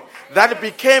God, that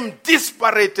became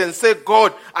desperate and said,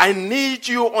 God, I need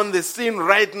you on the scene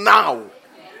right now.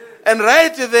 And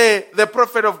right there, the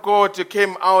prophet of God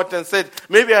came out and said,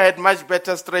 maybe I had much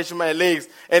better stretch my legs.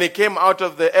 And he came out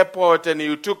of the airport and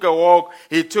he took a walk.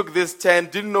 He took this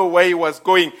tent, didn't know where he was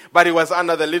going, but he was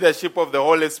under the leadership of the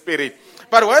Holy Spirit.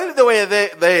 But while they were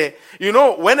there,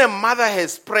 when a mother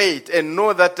has prayed and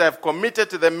know that I've committed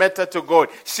the matter to God,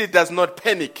 she does not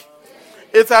panic.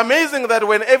 It's amazing that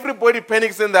when everybody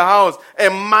panics in the house, a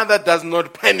mother does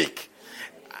not panic.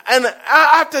 And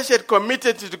after she had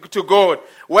committed to God,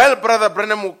 Brother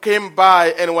Branham came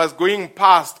by and was going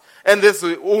past, and this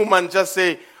woman just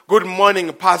say, "Good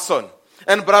morning, pastor."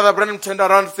 And Brother Branham turned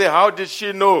around and said, "How did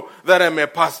she know that I'm a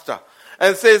pastor?"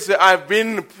 And says, "I've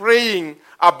been praying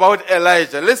about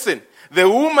Elijah." Listen, the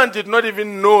woman did not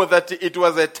even know that it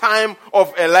was a time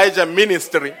of Elijah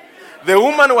ministry. The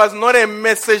woman was not a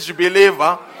message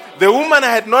believer. The woman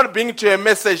had not been to a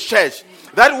message church.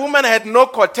 That woman had no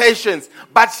quotations,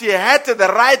 but she had the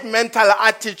right mental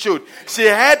attitude. She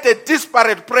had a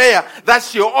disparate prayer that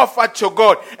she offered to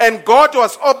God. And God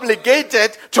was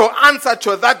obligated to answer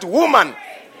to that woman.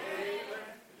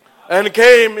 And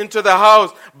came into the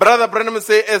house. Brother Branham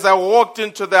said, as I walked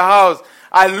into the house,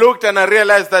 I looked and I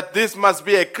realized that this must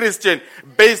be a Christian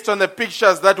based on the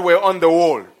pictures that were on the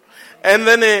wall. And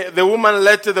then the woman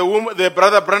led the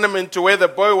Brother Branham into where the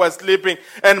boy was sleeping.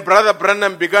 And Brother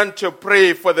Branham began to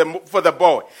pray for the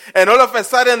boy. And all of a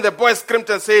sudden the boy screamed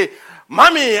and said,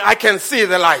 "Mommy, I can see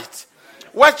the light."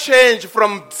 What changed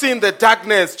from seeing the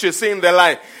darkness to seeing the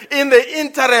light? In the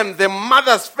interim, the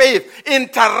mother's faith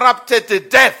interrupted the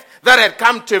death that had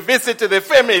come to visit the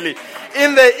family.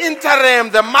 In the interim,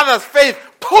 the mother's faith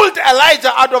pulled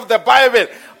Elijah out of the Bible,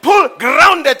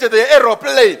 grounded the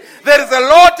aeroplane. There is a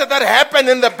lot that happened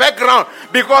in the background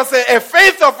because a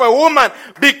faith of a woman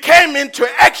became into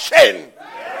action.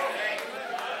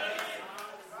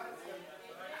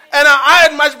 And I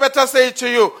had much better say to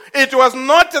you, it was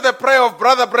not the prayer of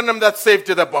Brother Branham that saved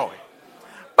the boy,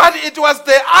 but it was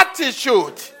the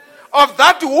attitude of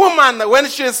that woman when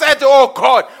she said, "Oh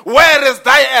God, where is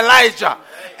thy Elijah?"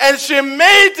 And she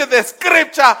made the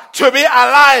scripture to be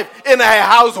alive in her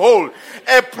household.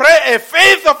 A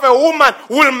faith of a woman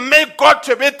will make God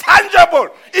to be tangible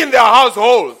in their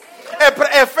household.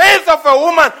 A faith of a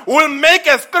woman will make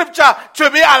a scripture to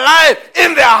be alive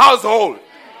in their household.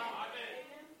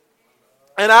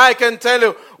 And I can tell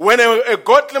you, when a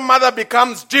godly mother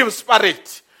becomes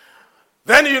desperate,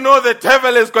 then you know the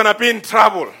devil is going to be in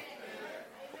trouble.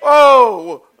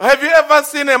 Oh, have you ever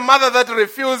seen a mother that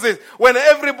refuses when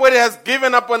everybody has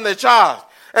given up on the child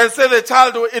and said the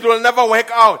child, it will never work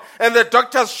out, and the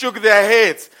doctors shook their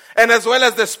heads, and as well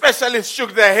as the specialists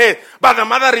shook their head, but the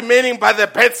mother remaining by the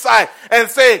bedside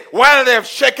and say, well, they have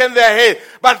shaken their head,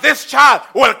 but this child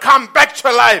will come back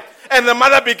to life. And the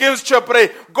mother begins to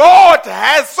pray. God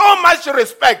has so much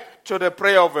respect to the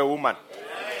prayer of a woman.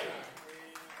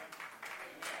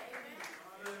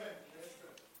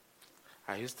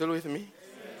 Are you still with me?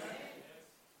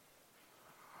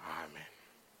 Amen.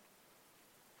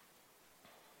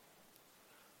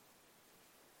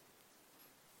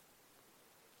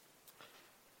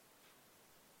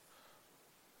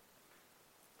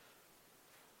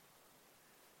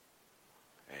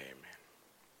 Amen.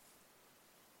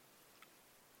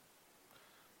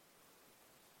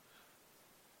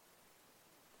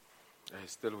 Are you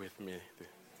still with me?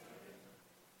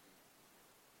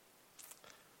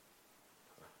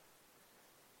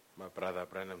 My brother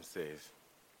Branham says,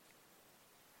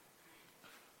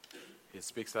 he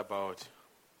speaks about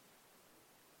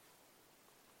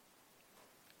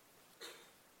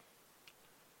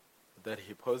that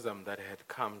hippopotam that had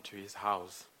come to his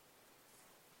house.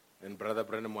 And Brother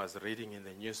Branham was reading in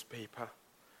the newspaper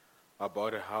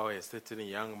about how a certain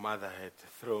young mother had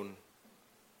thrown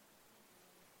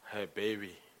her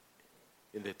baby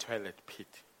in the toilet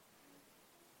pit.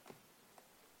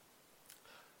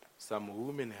 Some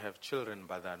women have children,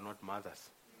 but they are not mothers.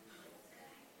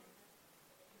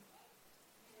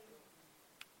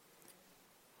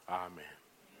 Amen.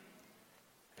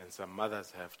 And some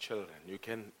mothers have children. You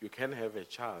can have a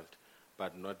child,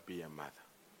 but not be a mother.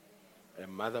 A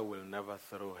mother will never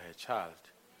throw her child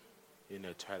in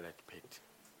a toilet pit,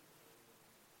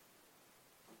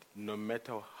 no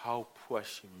matter how poor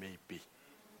she may be.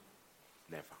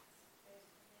 Never.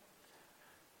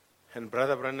 And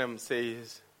Brother Branham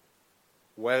says,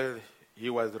 well, he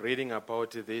was reading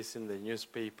about this in the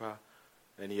newspaper,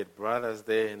 and he had brothers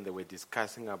there, and they were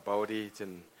discussing about it,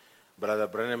 and Brother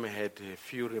Branham had a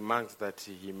few remarks that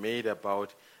he made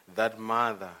about that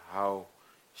mother, how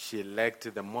she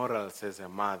lacked the morals as a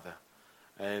mother.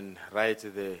 And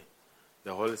the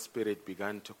Holy Spirit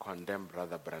began to condemn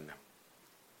Brother Branham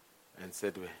and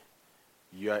said,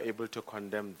 you are able to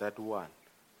condemn that one.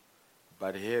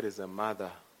 But here is a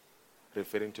mother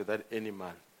referring to that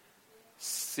animal,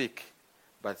 sick,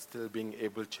 but still being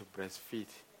able to breastfeed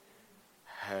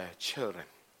her children.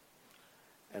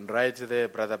 And right there,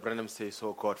 Brother Branham says,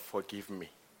 "Oh God, forgive me."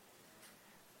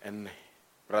 And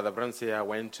Brother Branham says, I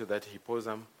went to that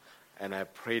hippopotamus and I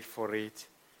prayed for it.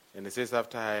 And it says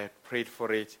after I prayed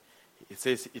for it, it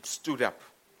says it stood up.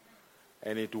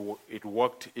 And it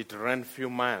walked, it ran a few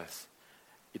miles.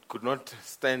 It could not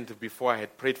stand before I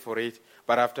had prayed for it.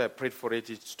 But after I prayed for it,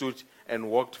 it stood and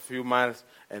walked a few miles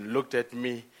and looked at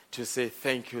me to say,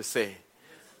 "Thank you, sir."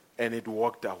 And it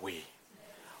walked away.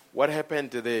 What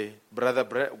happened today?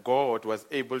 God was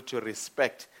able to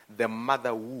respect the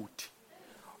motherhood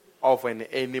of an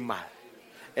animal.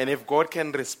 And if God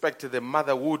can respect the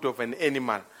motherhood of an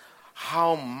animal,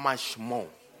 how much more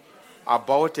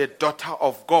about a daughter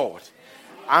of God?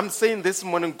 I'm saying this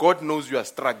morning, God knows your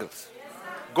struggles.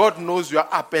 God knows your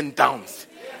up and downs.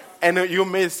 And you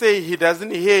may say he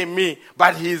doesn't hear me,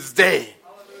 but he's there.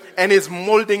 And he's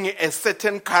molding a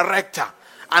certain character.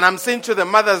 And I'm saying to the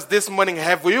mothers this morning,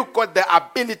 have you got the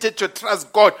ability to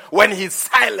trust God when he's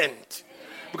silent?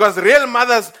 Because real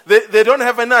mothers, they don't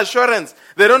have any assurance.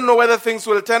 They don't know whether things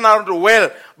will turn out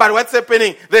well. But what's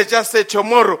happening? They just say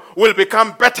tomorrow will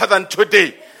become better than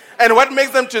today. And what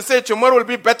makes them to say tomorrow will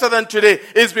be better than today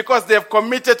is because they have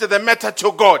committed the matter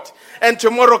to God. And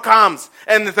tomorrow comes,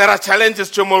 and there are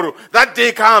challenges tomorrow. That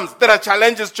day comes, there are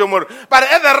challenges tomorrow. But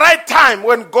at the right time,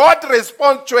 when God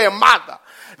responds to a mother,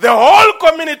 the whole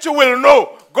community will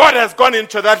know God has gone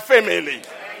into that family.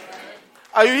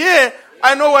 Are you here?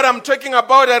 I know what I'm talking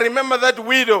about. I remember that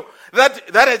widow that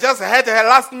had just had her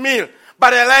last meal.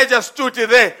 But Elijah stood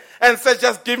there and said,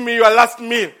 "Just give me your last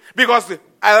meal." Because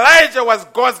Elijah was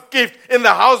God's gift in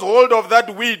the household of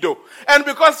that widow. And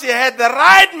because she had the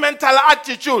right mental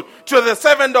attitude to the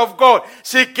servant of God,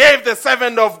 she gave the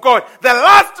servant of God the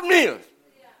last meal.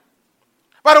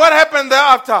 But what happened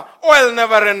thereafter? Oil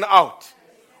never ran out.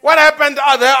 What happened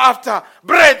thereafter?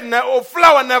 Bread or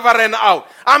flour never ran out.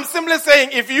 I'm simply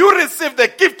saying, if you receive the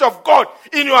gift of God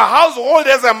in your household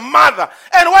as a mother,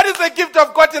 and what is the gift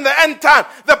of God in the end time?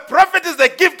 The prophet is the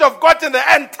gift of God in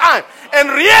the end time. And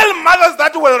real mothers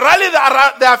that will rally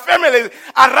their families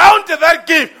around that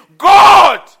gift,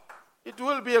 God, it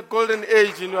will be a golden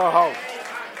age in your house.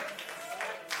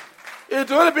 It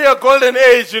will be a golden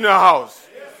age in your house.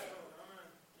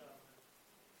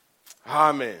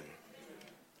 Amen.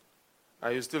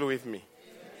 Are you still with me?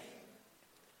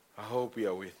 I hope you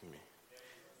are with me.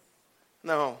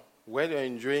 Now, when you're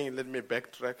enjoying, let me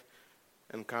backtrack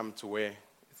and come to where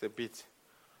it's a bit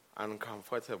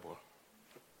uncomfortable.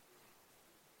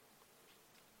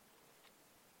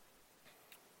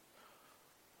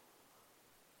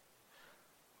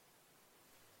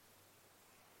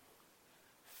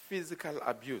 Physical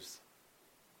abuse.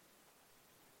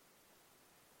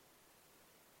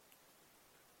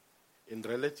 In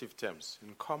relative terms,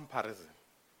 in comparison,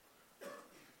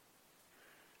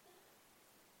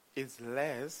 is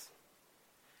less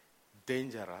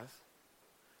dangerous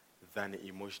than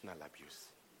emotional abuse.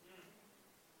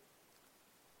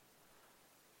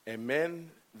 A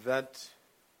man that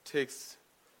takes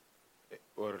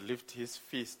or lifts his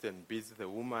fist and beats the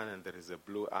woman and there is a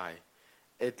blue eye,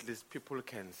 at least people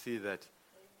can see that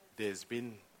there's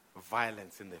been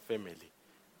violence in the family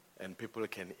and people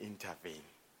can intervene.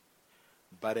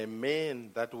 But a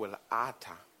man that will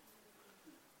utter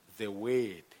the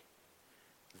word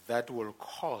that will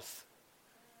cause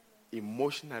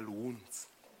emotional wounds,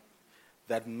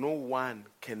 that no one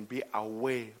can be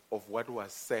aware of what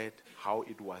was said, how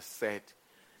it was said,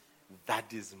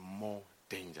 that is more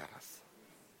dangerous.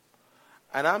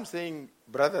 And I'm saying,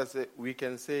 brothers, we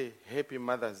can say Happy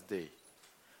Mother's Day.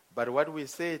 But what we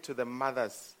say to the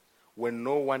mothers when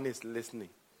no one is listening,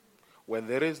 when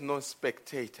there is no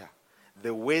spectator,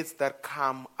 the words that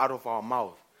come out of our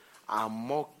mouth are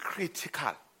more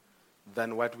critical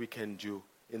than what we can do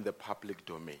in the public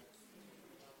domain.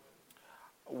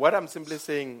 What I'm simply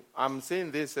saying, I'm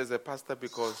saying this as a pastor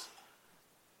because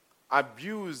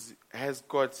abuse has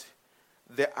got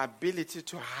the ability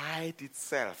to hide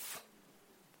itself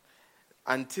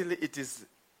until it is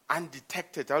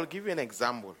undetected. I'll give you an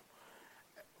example.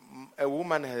 A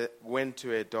woman went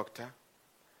to a doctor,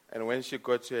 and when she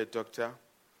got to a doctor,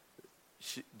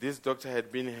 this doctor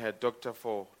had been her doctor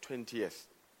for 20 years.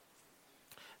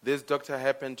 This doctor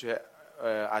happened to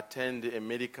attend a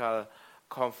medical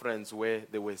conference where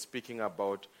they were speaking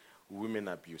about women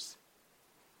abuse.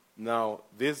 Now,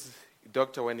 this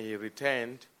doctor, when he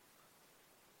returned,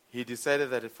 he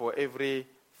decided that for every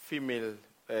female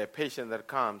patient that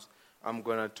comes, I'm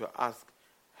going to ask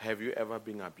have you ever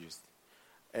been abused?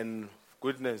 And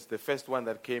goodness, the first one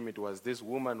that came, it was this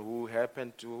woman who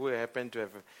happened to have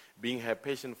been her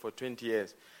patient for 20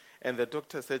 years. And the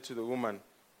doctor said to the woman,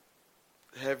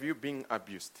 have you been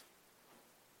abused?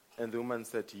 And the woman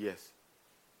said, yes.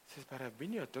 He says, but I've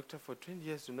been your doctor for 20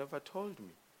 years, you never told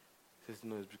me. He says,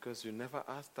 no, it's because you never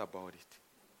asked about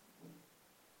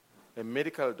it. A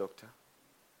medical doctor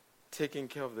taking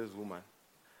care of this woman,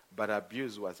 but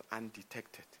abuse was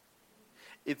undetected.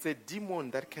 It's a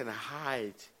demon that can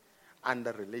hide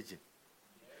under religion.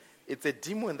 It's a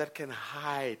demon that can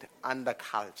hide under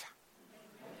culture.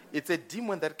 It's a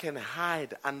demon that can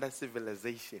hide under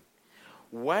civilization.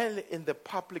 While in the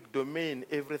public domain,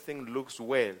 everything looks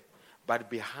well, but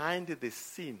behind the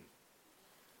scene,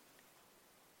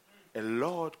 a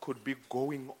lot could be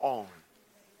going on.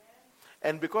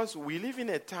 And because we live in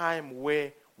a time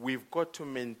where we've got to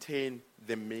maintain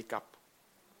the makeup,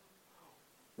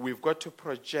 we've got to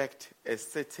project a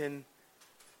certain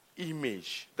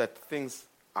image that things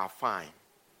are fine.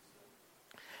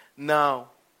 Now,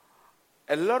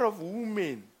 a lot of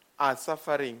women are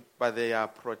suffering, but they are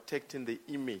protecting the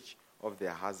image of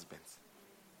their husbands.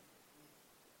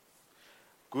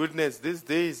 Goodness, these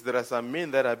days there are some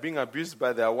men that are being abused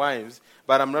by their wives,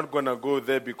 but I'm not going to go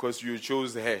there because you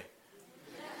chose her.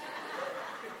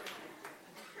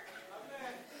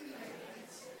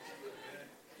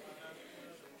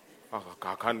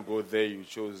 I can't go there, you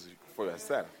chose for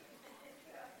yourself.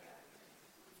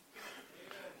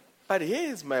 But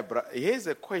here's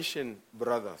a question,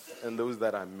 brothers, and those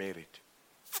that are married.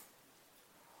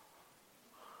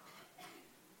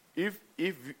 If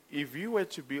you were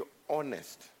to be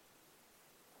honest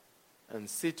and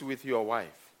sit with your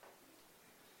wife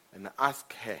and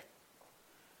ask her,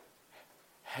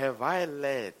 have I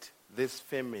led this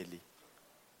family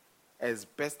as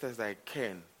best as I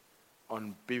can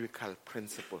on biblical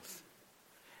principles?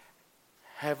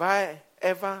 Have I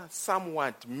ever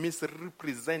somewhat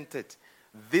misrepresented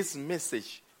this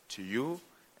message to you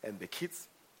and the kids?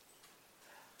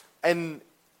 And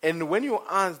when you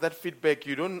ask that feedback,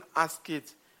 you don't ask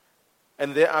it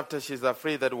and thereafter she's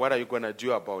afraid that what are you going to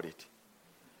do about it?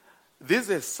 This is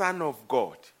a son of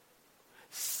God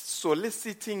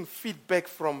soliciting feedback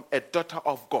from a daughter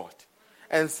of God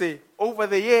and say, over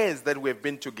the years that we've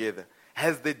been together,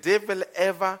 has the devil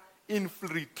ever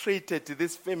infiltrated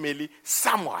this family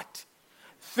somewhat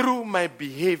through my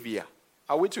behavior?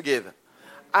 Are we together?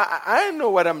 I know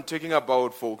what I'm talking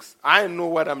about, folks. I know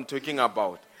what I'm talking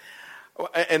about.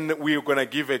 And we're going to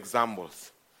give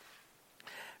examples.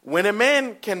 When a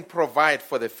man can provide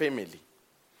for the family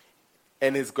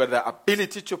and he's got the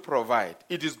ability to provide,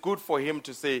 it is good for him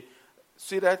to say,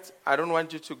 sweetheart, I don't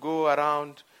want you to go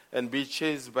around and be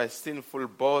chased by sinful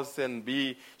boss and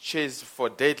be chased for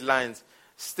deadlines.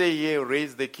 Stay here,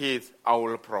 raise the kids, I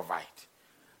will provide.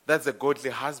 That's a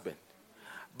godly husband.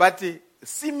 But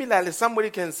similarly, somebody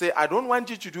can say, I don't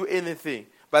want you to do anything.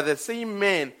 But the same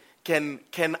man can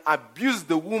abuse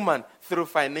the woman through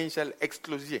financial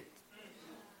exclusion.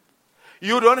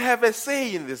 You don't have a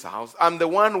say in this house. I'm the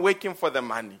one working for the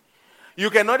money. You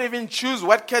cannot even choose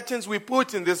what curtains we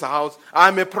put in this house.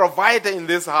 I'm a provider in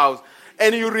this house.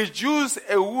 And you reduce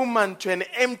a woman to an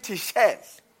empty shell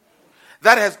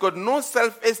that has got no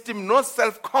self-esteem, no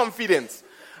self-confidence.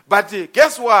 But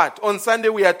guess what? On Sunday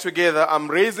we are together. I'm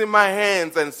raising my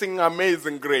hands and singing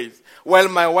Amazing Grace while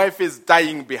my wife is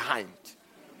dying behind.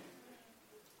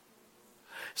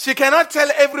 She cannot tell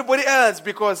everybody else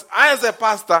because I, as a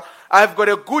pastor, I've got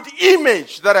a good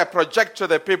image that I project to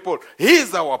the people.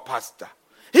 He's our pastor.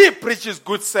 He preaches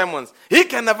good sermons. He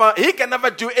can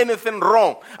never do anything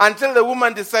wrong until the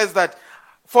woman decides that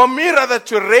for me rather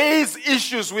to raise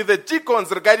issues with the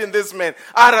deacons regarding this man,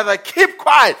 I'd rather keep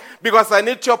quiet because I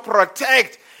need to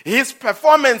protect his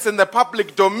performance in the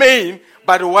public domain,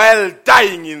 but while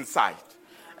dying inside.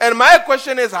 And my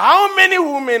question is, how many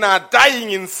women are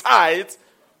dying inside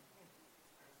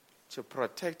to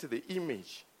protect the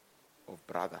image of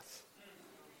brothers?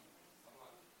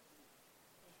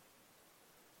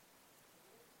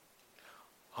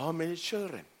 How many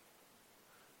children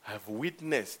have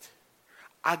witnessed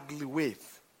ugly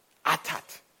words uttered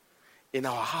in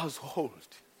our household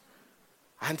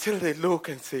until they look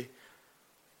and say,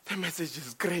 the message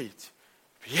is great.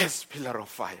 Yes, pillar of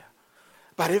fire.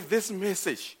 But if this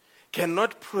message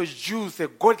cannot produce a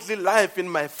godly life in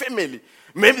my family,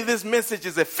 maybe this message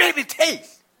is a fairy tale.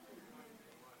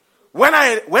 When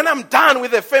I'm done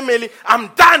with the family, I'm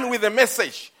done with the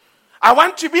message. I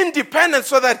want to be independent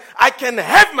so that I can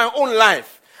have my own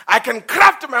life. I can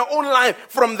craft my own life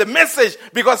from the message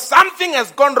because something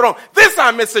has gone wrong. These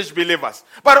are message believers.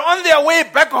 But on their way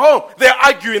back home, they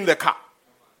argue in the car.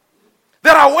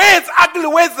 There are words, ugly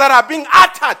words that are being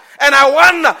uttered. And I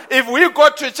wonder if we go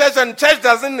to church and church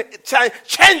doesn't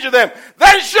change them,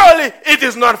 then surely it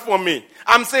is not for me.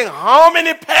 I'm saying, how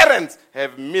many parents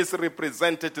have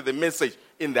misrepresented the message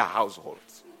in their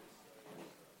households?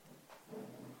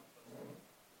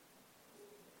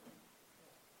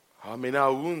 How many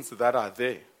are wounds that are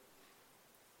there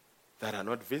that are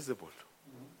not visible?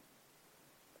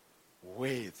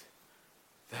 Words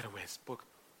that were spoken.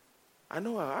 I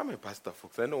know I'm a pastor,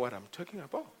 folks. I know what I'm talking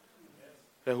about.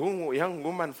 A young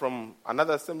woman from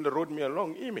another assembly wrote me a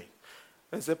long email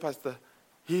and said, Pastor,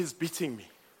 he is beating me.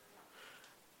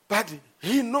 But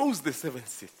he knows the 7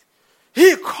 C's.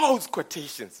 He calls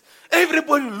quotations.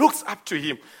 Everybody looks up to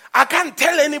him. I can't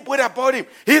tell anybody about him.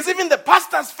 He's even the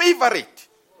pastor's favorite.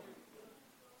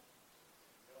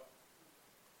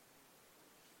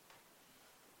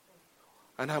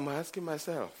 And I'm asking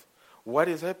myself, what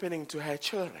is happening to her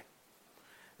children?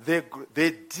 They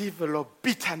develop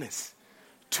bitterness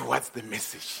towards the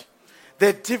message.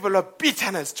 They develop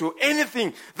bitterness to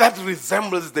anything that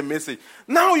resembles the message.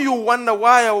 Now you wonder,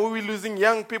 why are we losing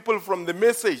young people from the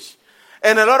message?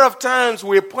 And a lot of times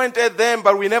we point at them,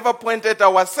 but we never point at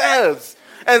ourselves.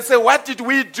 And say, what did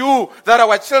we do that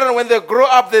our children, when they grow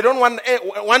up, they don't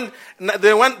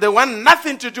they want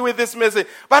nothing to do with this message.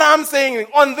 But I'm saying,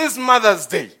 on this Mother's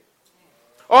Day,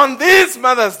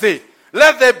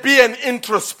 let there be an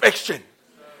introspection.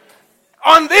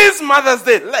 On this Mother's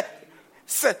Day,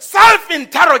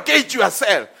 self-interrogate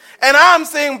yourself. And I'm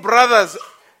saying, brothers,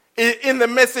 in the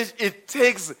message, it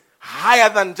takes higher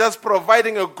than just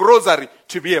providing a grocery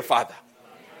to be a father.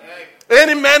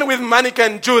 Any man with money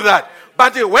can do that.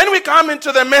 But when we come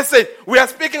into the message, we are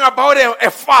speaking about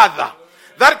a father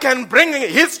that can bring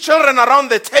his children around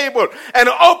the table and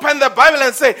open the Bible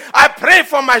and say, I pray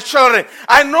for my children.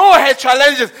 I know her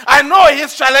challenges. I know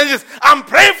his challenges. I'm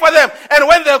praying for them. And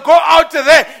when they go out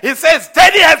there, he says,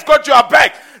 Daddy has got your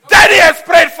back. Daddy has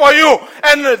prayed for you.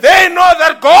 And they know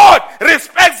that God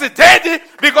respects Daddy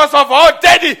because of how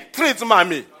Daddy treats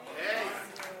mommy.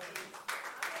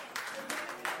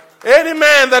 Any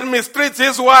man that mistreats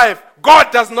his wife,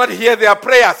 God does not hear their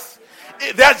prayers.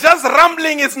 They are just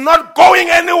rambling. It's not going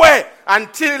anywhere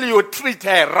until you treat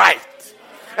her right.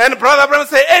 And Brother Abraham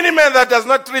say, any man that does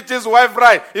not treat his wife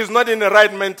right is not in the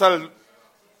right mental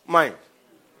mind.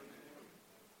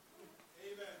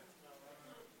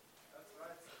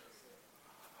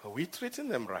 Are we treating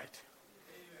them right?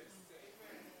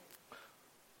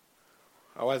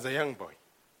 I was a young boy.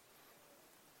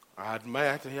 I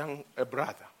admired a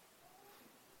brother.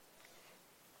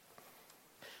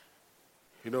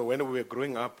 You know, when we were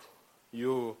growing up,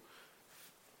 you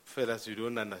fellas, you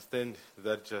don't understand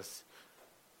that, just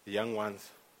the young ones.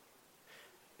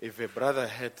 If a brother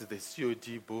had the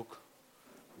COD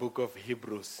book of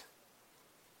Hebrews,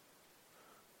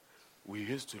 we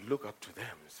used to look up to them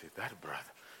and say, that brother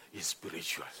is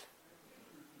spiritual.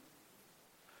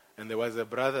 And there was a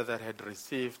brother that had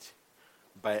received,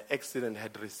 by accident,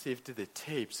 the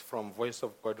tapes from Voice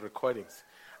of God recordings.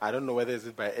 I don't know whether it's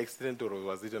by accident or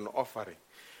was it an offering.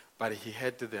 But he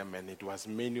had them, and it was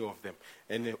many of them.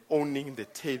 And owning the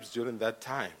tapes during that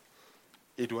time,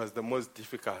 it was the most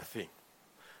difficult thing.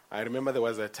 I remember there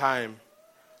was a time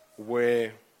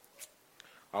where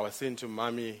I was saying to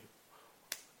Mommy,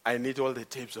 I need all the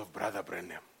tapes of Brother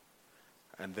Branham.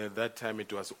 And then that time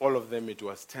it was all of them, it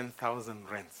was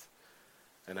 10,000 rands.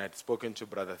 And I had spoken to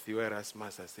Brother Theo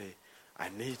Erasmus. I say, I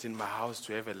need in my house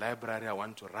to have a library. I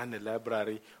want to run a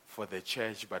library for the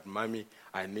church. But Mommy,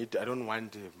 I don't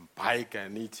want a bike. I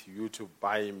need you to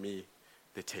buy me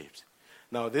the tapes.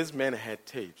 Now, this man had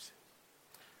tapes.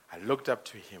 I looked up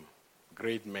to him.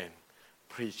 Great man,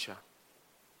 preacher.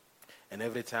 And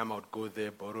every time I would go there,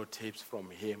 borrow tapes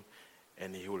from him,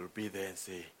 and he will be there and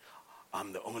say,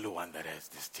 I'm the only one that has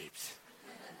these tapes.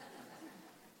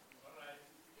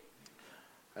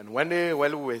 And one day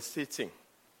while we were sitting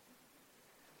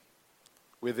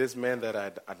with this man that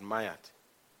I admired,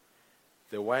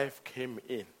 the wife came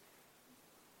in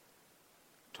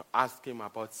to ask him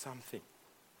about something.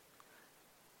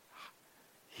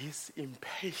 His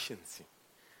impatience,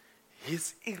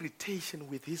 his irritation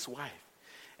with his wife,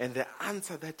 and the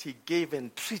answer that he gave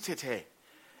and treated her,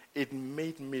 it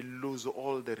made me lose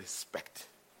all the respect.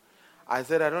 I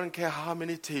said, I don't care how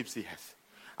many tapes he has.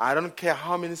 I don't care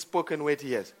how many spoken words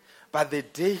he has. But the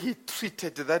day he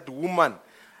treated that woman,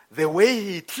 the way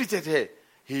he treated her,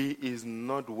 he is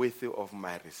not worthy of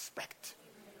my respect.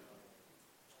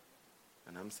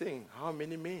 And I'm saying, how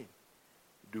many men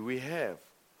do we have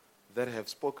that I have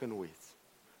spoken with,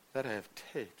 that I have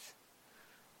taught,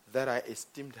 that I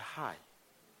esteemed high,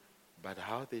 but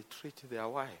how they treat their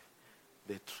wife,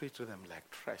 they treat them like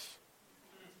trash,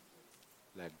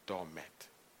 like doormat.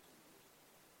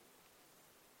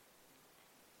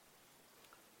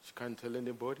 She can't tell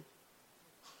anybody,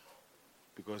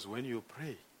 because when you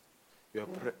pray,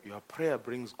 your prayer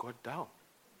brings God down.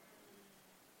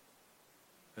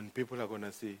 And people are going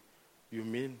to say, you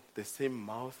mean the same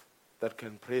mouth that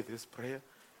can pray this prayer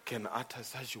can utter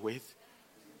such words?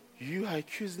 You are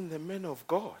accusing the men of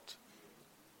God.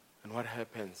 And what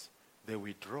happens? They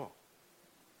withdraw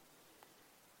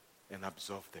and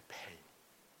absorb the pain.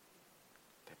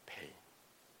 The pain.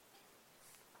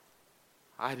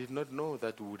 I did not know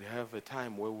that we would have a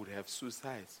time where we would have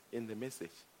suicides in the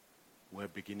message. We're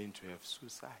beginning to have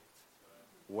suicides.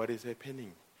 What is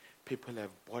happening? People have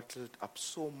bottled up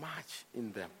so much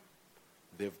in them.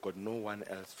 They've got no one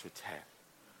else to tell.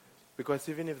 Because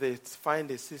even if they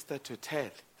find a sister to tell,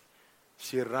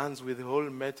 she runs with the whole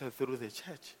matter through the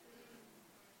church.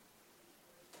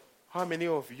 How many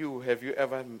of you have you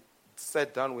ever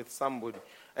sat down with somebody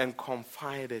and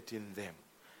confided in them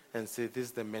and said, this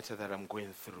is the matter that I'm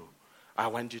going through. I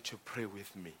want you to pray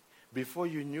with me. Before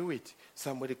you knew it,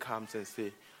 somebody comes and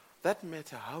says, that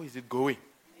matter, how is it going?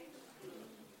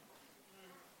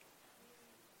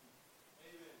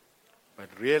 But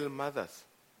real mothers,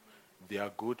 they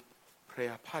are good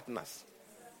prayer partners.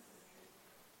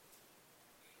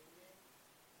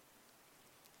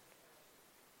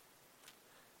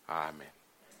 Amen.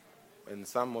 And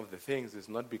some of the things is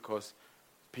not because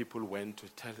people went to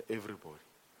tell everybody.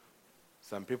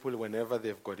 Some people, whenever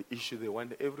they've got an issue, they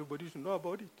want everybody to know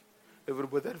about it.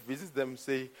 Everybody that visits them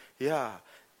say, yeah,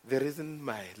 the reason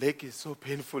my leg is so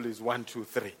painful is 1, 2,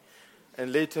 3.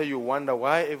 And later you wonder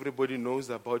why everybody knows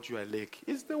about your leg.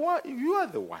 It's the one, you are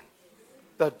the one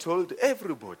that told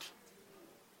everybody.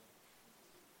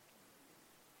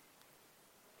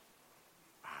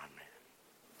 Amen.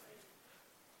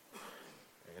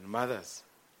 And mothers,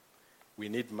 we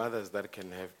need mothers that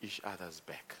can have each other's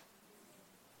back.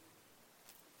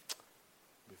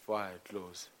 Before I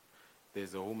close,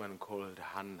 there's a woman called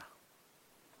Hannah.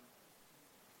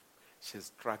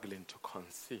 She's struggling to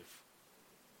conceive.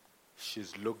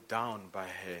 She's looked down by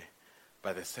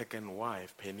the second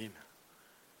wife, Penina.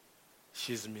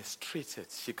 She's mistreated.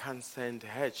 She can't send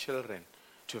her children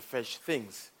to fetch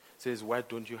things. Says, why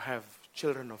don't you have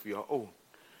children of your own?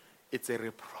 It's a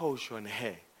reproach on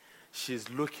her. She's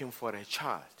looking for a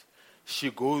child. She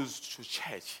goes to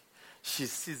church. She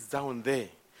sits down there.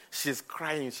 She's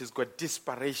crying. She's got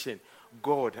desperation.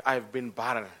 God, I've been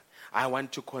barren. I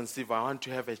want to conceive. I want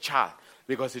to have a child.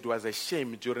 Because it was a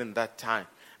shame during that time.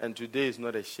 And today is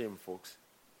not a shame, folks.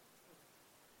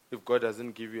 If God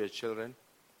doesn't give you a children,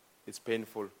 it's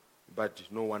painful, but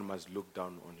no one must look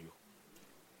down on you.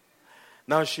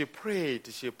 Now she prayed,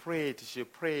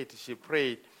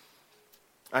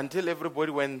 until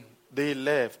everybody, when they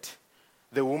left,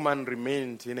 the woman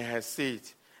remained in her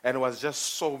seat and was just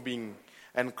sobbing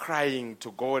and crying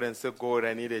to God and said, God,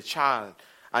 I need a child.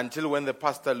 Until when the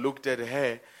pastor looked at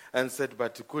her and said,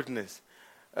 but goodness,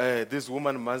 this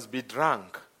woman must be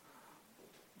drunk.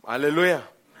 Hallelujah.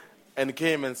 And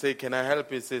came and said, can I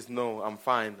help you? He says, no, I'm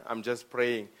fine. I'm just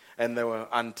praying. And they were,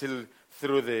 until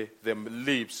through the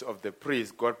lips of the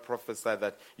priest, God prophesied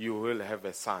that you will have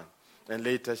a son. And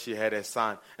later she had a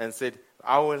son and said,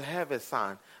 I will have a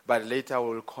son, but later I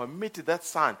will commit that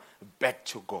son back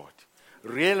to God.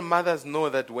 Real mothers know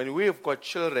that when we've got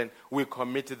children, we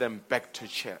commit them back to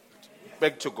church,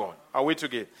 back to God. Are we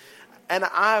together? And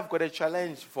I've got a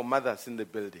challenge for mothers in the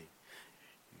building.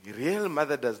 The real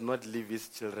mother does not leave his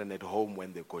children at home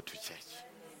when they go to church.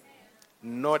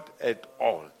 Not at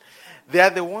all. They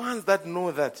are the ones that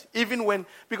know that even when,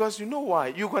 because you know why?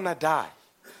 You're going to die.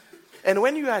 And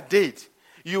when you are dead,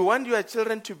 you want your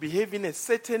children to behave in a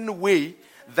certain way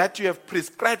that you have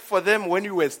prescribed for them when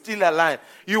you were still alive.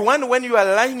 You want when you are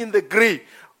lying in the grave,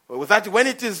 that when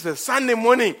it is Sunday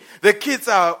morning, the kids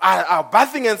are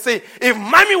bathing and say, if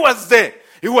mommy was there,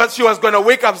 she was going to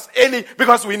wake up early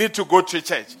because we need to go to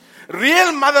church.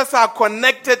 Real mothers are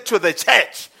connected to the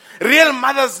church. Real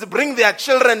mothers bring their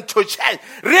children to church.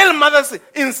 Real mothers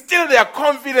instill their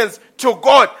confidence to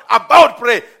God about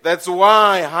prayer. That's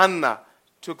why Hannah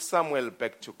took Samuel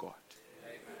back to God.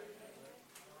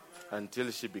 Amen. Until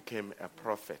she became a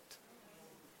prophet.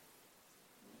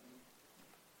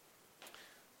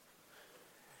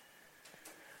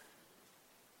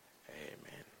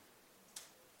 Amen.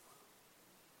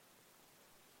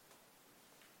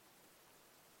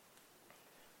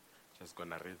 Just going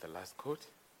to read the last quote.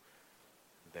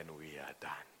 then we are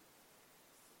done.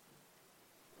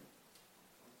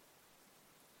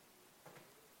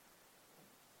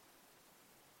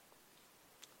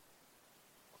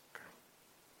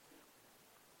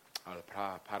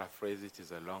 I'll paraphrase it.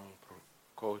 It's a long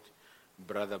quote.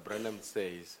 Brother Branham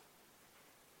says,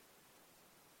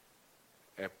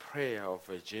 a prayer of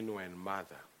a genuine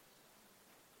mother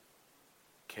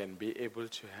can be able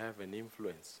to have an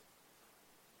influence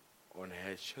on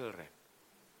her children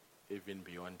even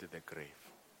beyond the grave.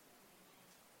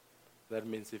 That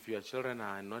means if your children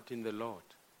are not in the Lord,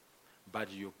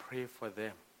 but you pray for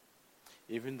them,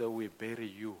 even though we bury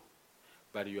you,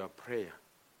 but your prayer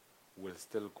will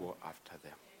still go after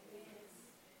them.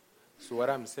 So what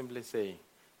I'm simply saying,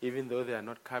 even though they are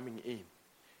not coming in,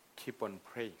 keep on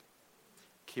praying.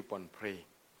 Keep on praying.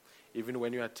 Even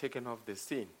when you are taken off the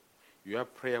scene, your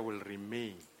prayer will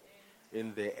remain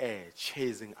in the air,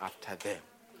 chasing after them.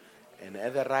 And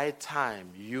at the right time,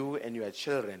 you and your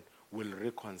children will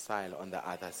reconcile on the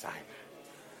other side.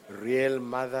 Real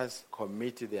mothers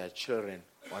commit their children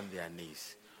on their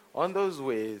knees. On those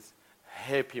ways,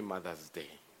 happy Mother's Day.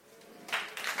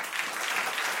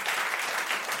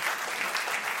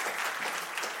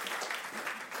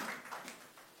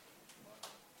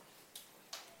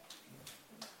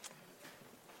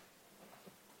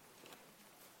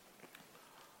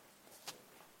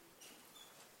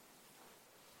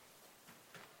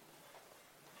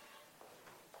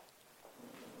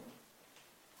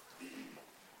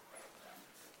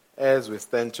 As we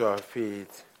stand to our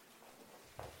feet,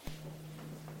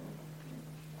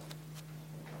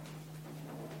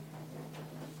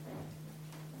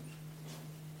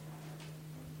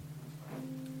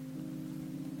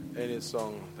 any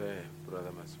song there, Brother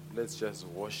Mas. Let's just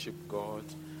worship God.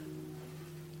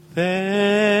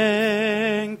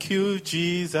 Thank you,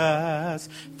 Jesus.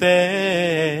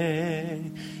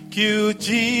 Thank you,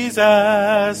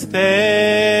 Jesus.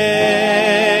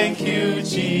 Thank you,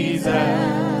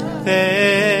 Jesus.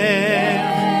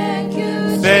 Thank you,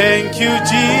 Jesus. Thank you,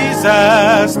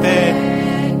 Jesus.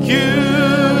 Thank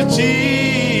you,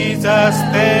 Jesus.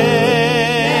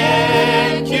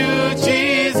 Thank you,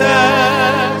 Jesus.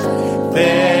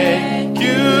 Thank you,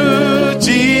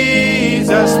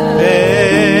 Jesus.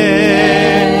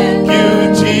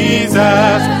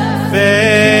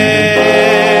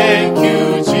 Thank you, Jesus. Thank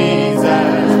you,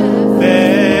 Jesus.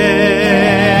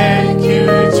 Thank you,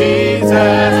 Jesus.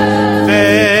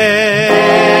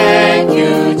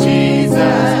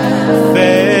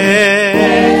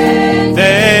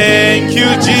 Thank you,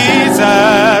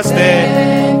 Jesus.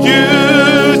 Thank you,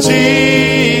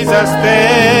 Jesus.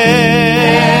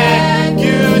 Thank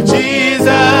you,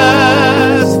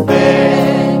 Jesus.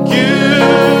 Thank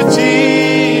you,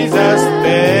 Jesus.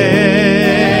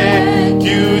 Thank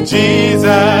you,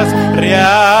 Jesus.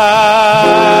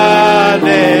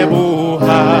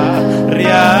 Rialebuha,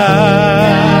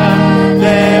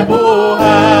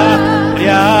 rialebuha,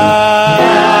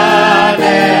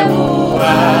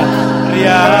 rialebuha,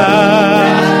 rialebuha,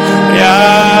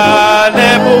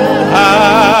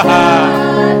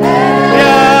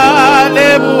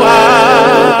 rialebuha,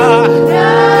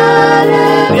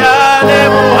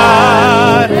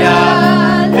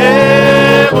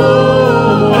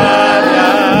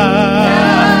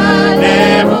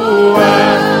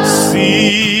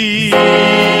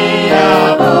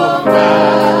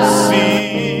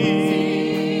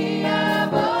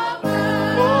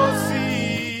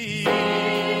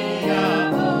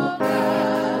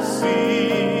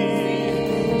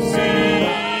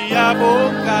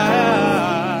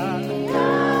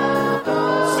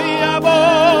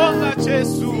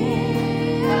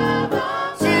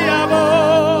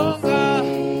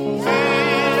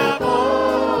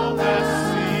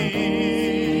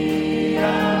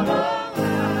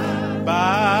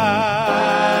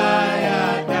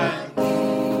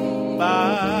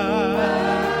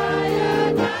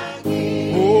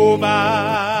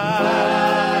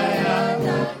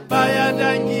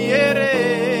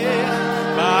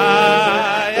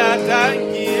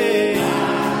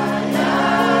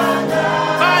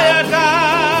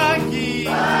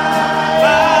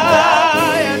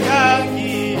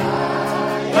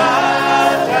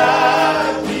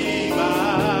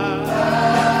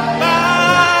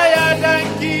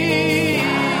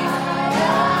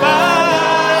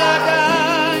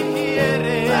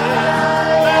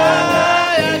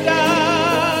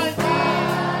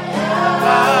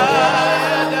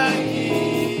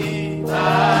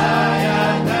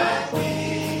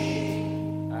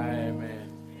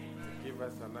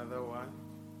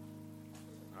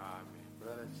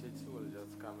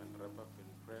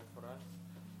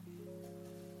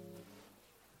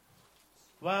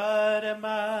 What a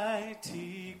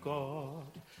mighty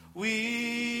God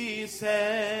we serve.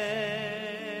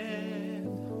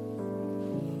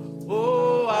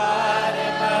 Oh, what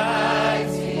a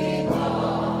mighty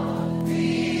God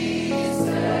we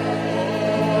serve.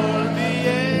 Oh, the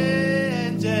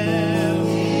angels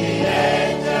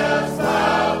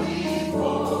bow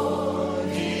before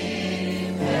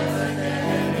Him, heaven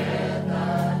and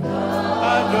earth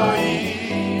adore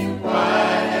Him. What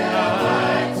a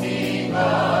mighty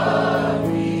God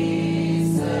we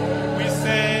serve. We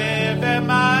serve the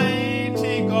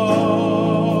mighty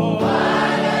God.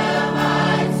 What a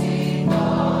mighty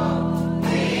God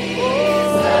we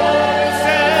serve. We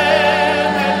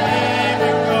serve the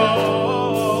living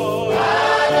God.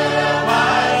 What a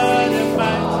mighty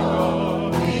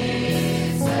God we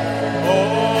serve.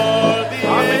 Oh, the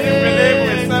How many believe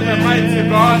we serve a mighty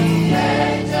God?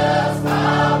 angels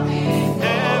bow before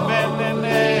heaven and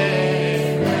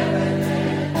earth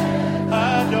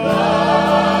adore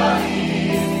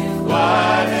Him.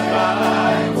 What a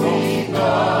mighty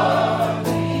God.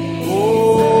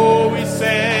 Oh, we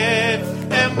serve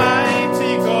a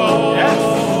mighty God. Yes.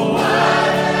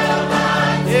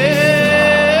 Yes.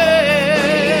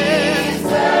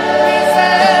 We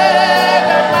serve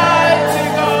a mighty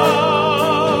God.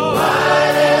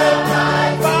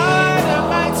 What a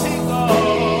mighty God.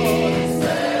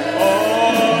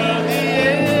 All the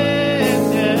angels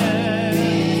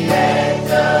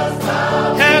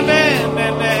heaven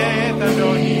and earth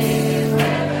adore Him.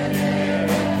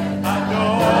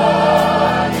 Adore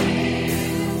Him.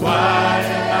 What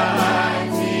a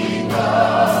mighty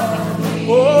God.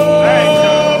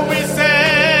 Oh, we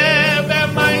serve a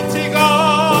mighty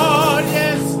God.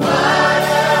 Yes. What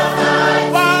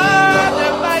a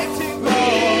mighty God.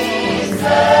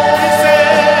 We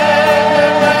serve a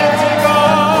mighty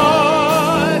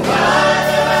God. What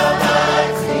a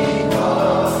mighty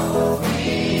God we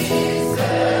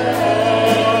serve.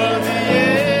 All the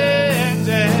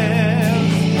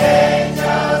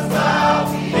angels bow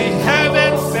before the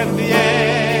heavens and the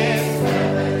earth.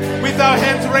 With our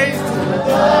hands raised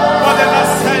for the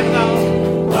last time now.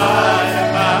 What a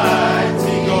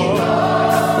mighty God.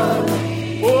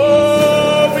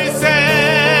 Oh, we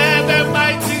serve a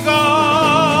mighty God.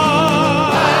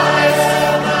 Yes.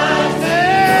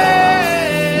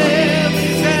 We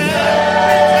serve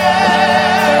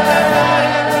a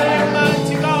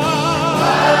mighty God.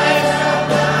 Yes.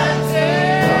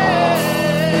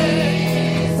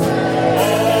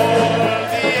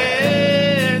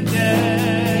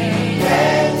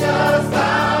 Angels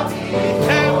bow before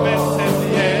heavens and the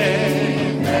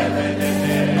earth, heaven and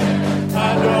earth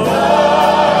adore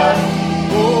Him.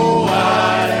 Oh,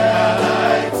 what a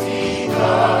mighty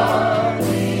God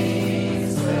we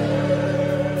serve.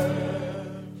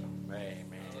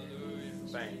 Amen.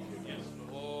 Thank you.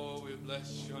 Oh, we bless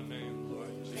your name,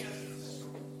 Lord Jesus.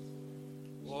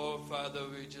 Oh, Father,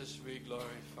 we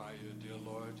glorify you, dear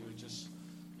Lord.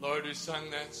 Lord, we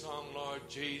sang that song, Lord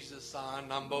Jesus, our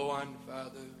number one,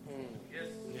 Father.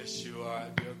 Yes, you are,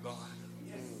 dear God.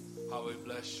 How we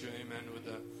bless you, amen, with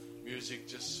the music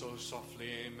just so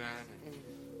softly, amen.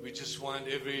 We just want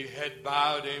every head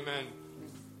bowed, amen.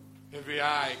 Every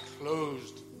eye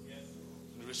closed.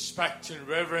 In respect and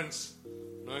reverence,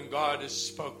 knowing God has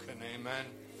spoken, amen.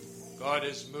 God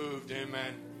has moved,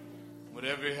 amen. With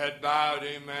every head bowed,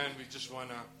 amen, we just want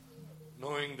to,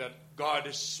 knowing that God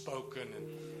has spoken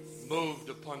and moved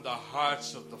upon the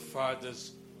hearts of the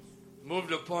fathers,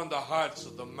 moved upon the hearts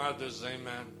of the mothers,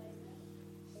 amen.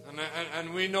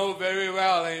 And we know very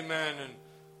well, amen, and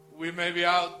we may be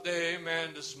out there,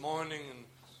 amen, this morning and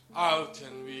out,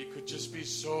 and we could just be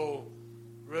so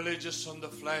religious on the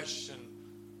flesh, and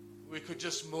we could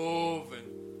just move,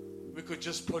 and we could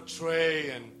just portray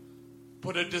and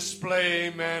put a display,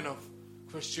 amen, of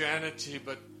Christianity,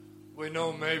 but we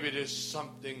know maybe there's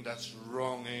something that's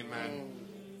wrong, amen.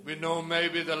 We know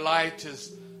maybe the light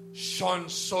is shone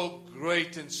so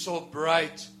great and so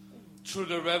bright through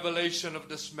the revelation of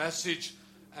this message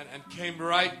and came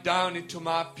right down into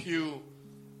my pew,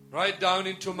 right down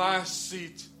into my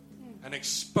seat, and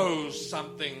exposed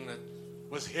something that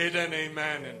was hidden,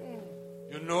 amen. And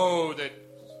you know that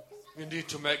we need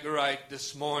to make it right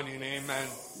this morning, amen.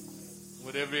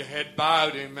 With every head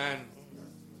bowed, amen.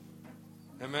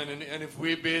 Amen. And if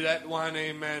we be that one,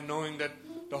 amen, knowing that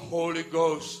the Holy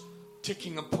Ghost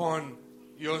ticking upon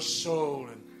your soul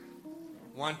and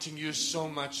wanting you so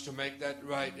much to make that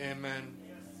right, amen.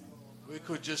 We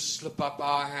could just slip up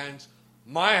our hands.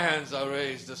 My hands are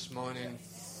raised this morning.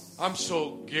 I'm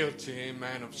so guilty,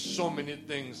 amen, of so many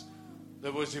things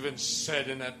that was even said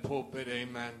in that pulpit,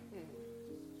 amen.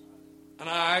 And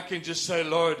I can just say,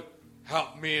 Lord,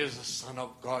 Help me as a son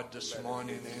of God this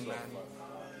morning. Amen.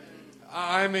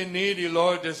 I'm in need,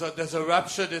 Lord. There's a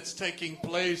rapture that's taking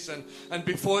place, and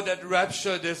before that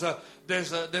rapture, there's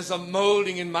a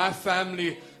molding in my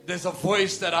family. There's a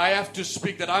voice that I have to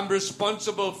speak, that I'm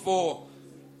responsible for.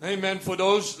 Amen. For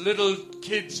those little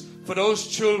kids, for those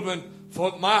children,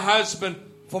 for my husband,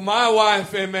 for my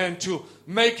wife. Amen. To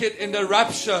make it in the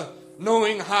rapture,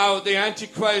 knowing how the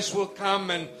Antichrist will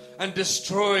come and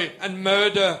destroy and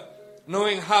murder,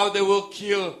 knowing how they will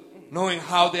kill, knowing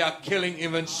how they are killing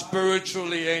even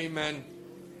spiritually. Amen.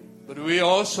 But we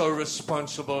also are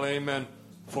responsible, amen,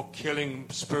 for killing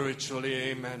spiritually.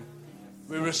 Amen.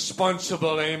 We're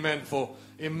responsible, amen, for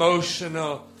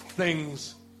emotional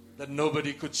things that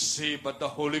nobody could see, but the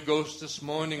Holy Ghost this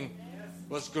morning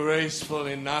was graceful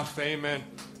enough, amen,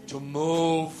 to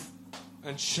move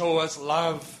and show us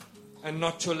love, and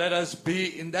not to let us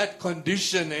be in that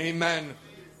condition, amen,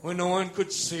 when no one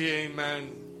could see,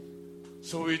 amen.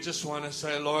 So we just want to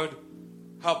say, Lord,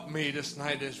 help me this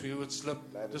night as we would slip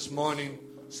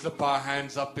our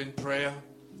hands up in prayer.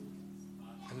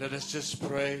 And let us just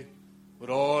pray with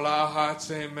all our hearts,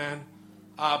 amen.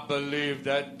 I believe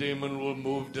that demon will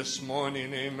move this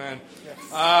morning, amen. Yes.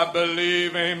 I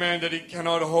believe, amen, that he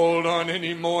cannot hold on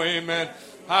anymore, amen.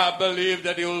 I believe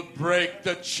that he will break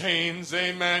the chains,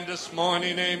 amen, this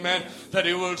morning, amen. That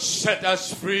he will set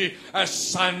us free as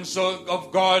sons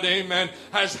of God, amen.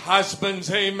 As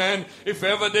husbands, amen. If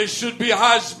ever there should be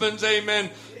husbands, amen,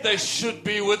 they should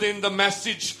be within the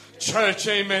message church,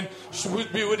 amen.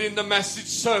 Should be within the message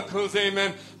circles,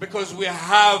 amen. Because we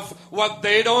have what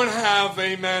they don't have,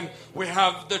 amen. We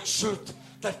have the truth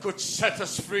that could set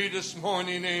us free this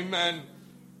morning, amen.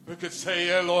 We could say,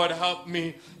 yeah, Lord, help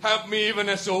me. Help me even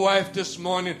as a wife this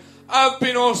morning. I've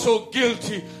been also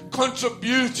guilty,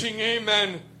 contributing,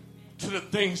 amen, to the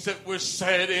things that were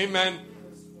said, amen.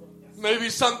 Maybe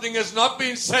something has not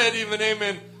been said even,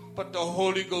 amen. But the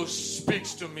Holy Ghost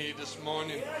speaks to me this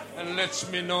morning and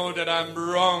lets me know that I'm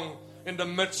wrong in the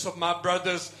midst of my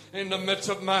brothers, in the midst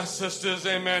of my sisters,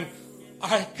 amen.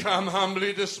 I come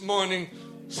humbly this morning.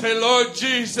 Say, Lord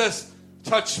Jesus,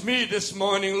 touch me this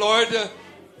morning, Lord.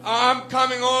 I'm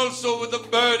coming also with a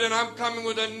burden. I'm coming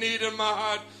with a need in my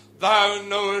heart. Thou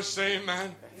knowest,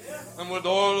 amen. And with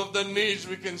all of the needs,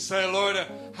 we can say, Lord,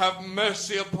 have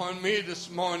mercy upon me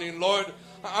this morning, Lord.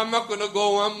 I'm not going to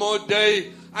go one more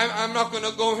day. I'm not going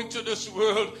to go into this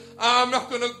world. I'm not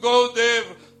going to go there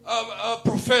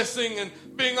professing and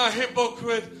being a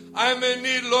hypocrite. I'm in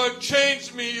need, Lord.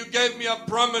 Change me. You gave me a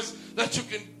promise that you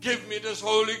can give me this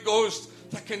Holy Ghost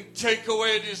that can take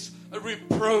away this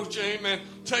reproach, amen.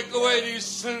 Take away these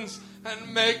sins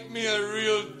and make me a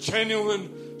real,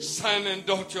 genuine son and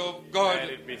daughter of God.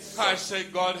 I say,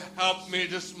 God, help me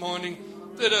this morning.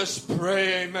 Let us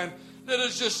pray, amen. Let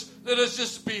us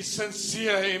just be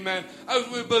sincere, amen. As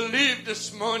we believe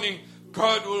this morning,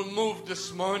 God will move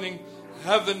this morning.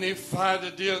 Heavenly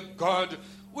Father, dear God,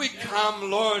 we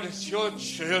come, Lord, as your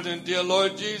children, dear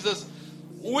Lord Jesus.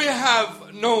 We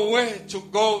have nowhere to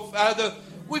go, Father.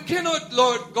 We cannot,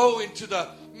 Lord, go into the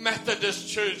Methodist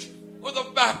church or the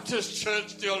Baptist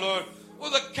church, dear Lord, or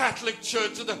the Catholic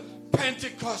church or the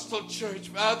Pentecostal church,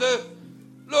 Father.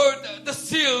 Lord, the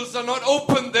seals are not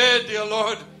open there, dear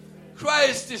Lord.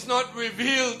 Christ is not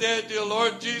revealed there, dear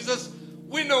Lord Jesus.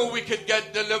 We know we could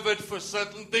get delivered for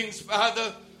certain things,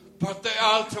 Father, but the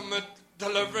ultimate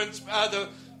deliverance, Father,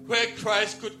 where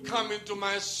Christ could come into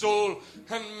my soul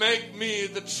and make me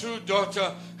the true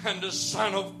daughter and the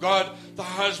son of God, the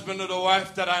husband or the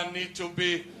wife that I need to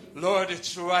be. Lord,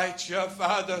 it's right here,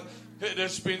 Father. It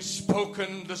has been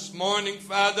spoken this morning,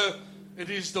 Father.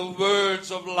 It is the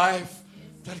words of life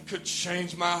that could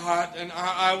change my heart. And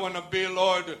I want to be,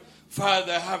 Lord,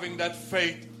 Father, having that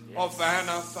faith of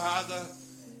Anna, Father.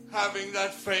 Having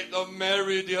that faith of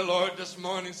Mary, dear Lord, this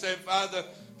morning. Say, Father,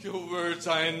 your words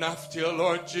are enough, dear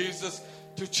Lord Jesus,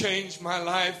 to change my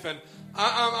life. And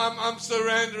I'm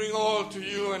surrendering all to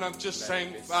you. And I'm just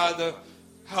saying, Father,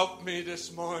 help me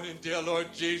this morning, dear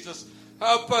Lord Jesus.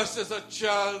 Help us as a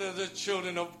child, as the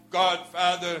children of God,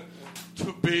 Father,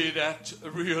 to be that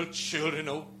real children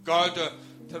of God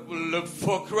that will live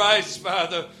for Christ,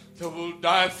 Father, that will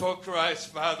die for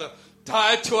Christ, Father.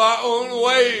 Die to our own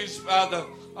ways, Father,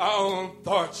 our own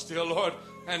thoughts, dear Lord,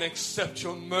 and accept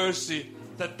your mercy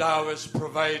that thou hast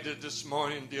provided this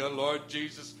morning, dear Lord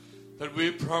Jesus, that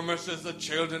we promise as the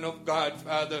children of God,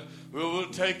 Father, we will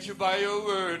take you by your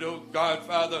word, oh God,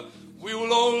 Father. We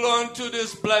will hold on to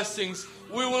these blessings.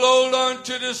 We will hold on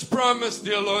to this promise,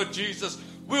 dear Lord Jesus.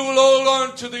 We will hold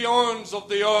on to the arms of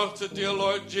the altar, dear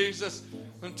Lord Jesus,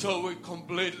 until we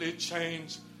completely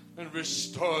change and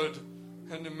restored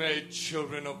and made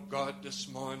children of God this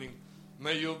morning.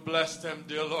 May you bless them,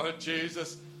 dear Lord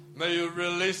Jesus. May you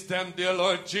release them, dear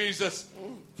Lord Jesus,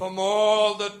 from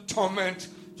all the torment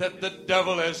that the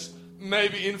devil has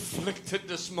maybe inflicted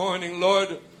this morning,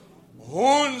 Lord.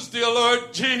 Wounds, dear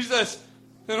Lord Jesus,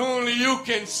 that only you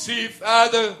can see,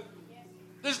 Father.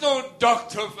 There's no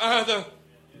doctor, Father,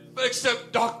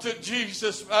 except Dr.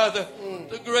 Jesus, Father,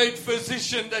 the great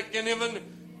physician that can even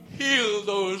heal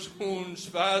those wounds,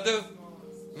 Father.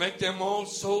 Make them all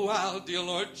so well, dear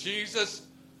Lord Jesus.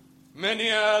 Many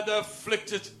are the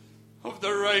afflicted of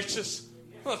the righteous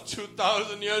of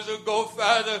 2,000 years ago,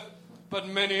 Father, but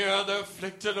many are the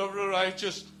afflicted of the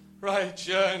righteous right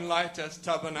here in Lighthouse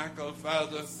Tabernacle,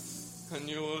 Father. And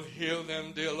you will heal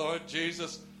them, dear Lord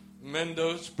Jesus. Mend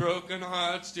those broken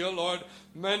hearts, dear Lord.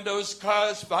 Mend those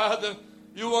scars, Father.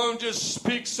 You won't just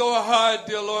speak so hard,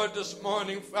 dear Lord, this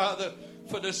morning, Father,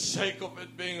 for the sake of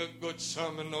it being a good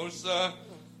sermon, no, sir.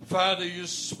 Father, you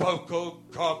spoke, oh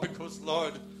God, because,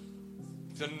 Lord,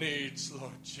 the needs,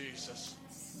 Lord Jesus.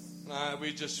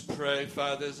 We just pray,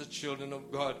 Father, as the children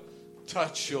of God,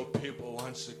 touch your people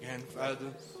once again,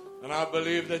 Father. And I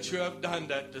believe that you have done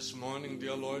that this morning,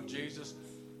 dear Lord Jesus.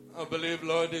 I believe,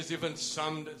 Lord, there's even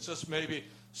some that's just maybe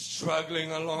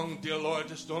struggling along, dear Lord,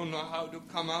 just don't know how to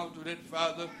come out with it,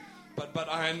 Father. But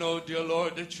I know, dear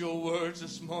Lord, that your words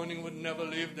this morning would never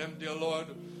leave them, dear Lord.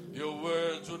 Your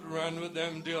words would run with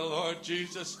them, dear Lord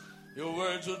Jesus. Your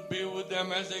words would be with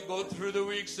them as they go through the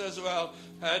weeks as well.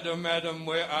 Adam, Adam,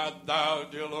 where art thou,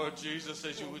 dear Lord Jesus,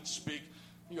 as you would speak.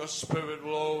 Your spirit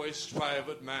will always strive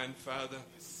with man, Father.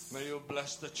 May you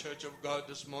bless the church of God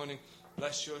this morning.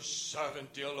 Bless your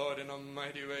servant, dear Lord, in a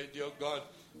mighty way, dear God,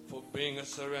 for being a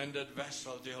surrendered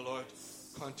vessel, dear Lord.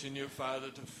 Continue, Father,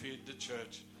 to feed the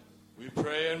church. We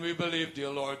pray and we believe,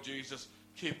 dear Lord Jesus.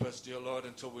 Keep us, dear Lord,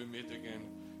 until we meet again.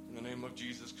 In the name of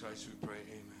Jesus Christ we pray.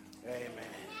 Amen.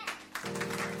 Amen.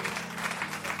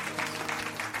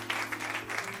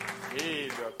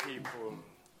 Heal your people.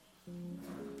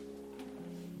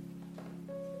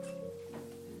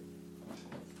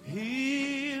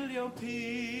 Heal your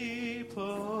people,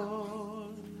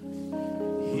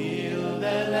 heal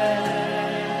the land.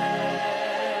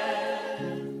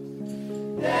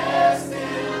 There's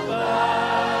still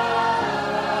bow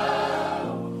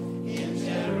in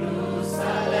Jerusalem.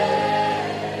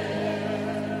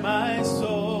 My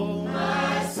soul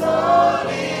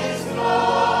is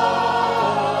longing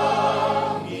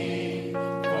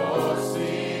for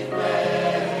sweet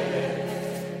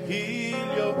rest. Heal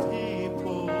your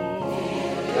people.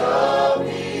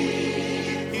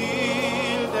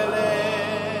 Heal the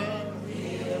land.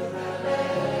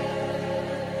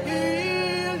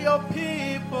 Heal your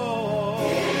people.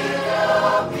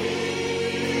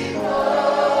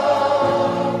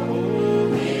 Oh,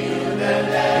 heal the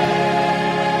land.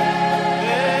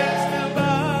 There's still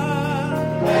bound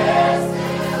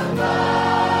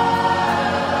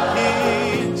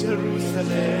in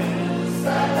Jerusalem.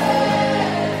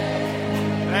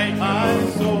 My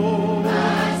soul.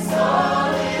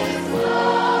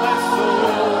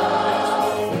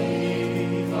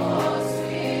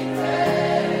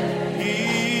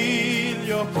 Heal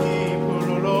your people,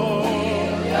 O Lord.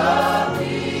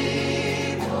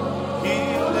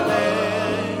 Heal the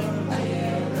land.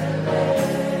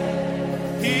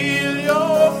 Heal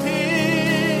your people.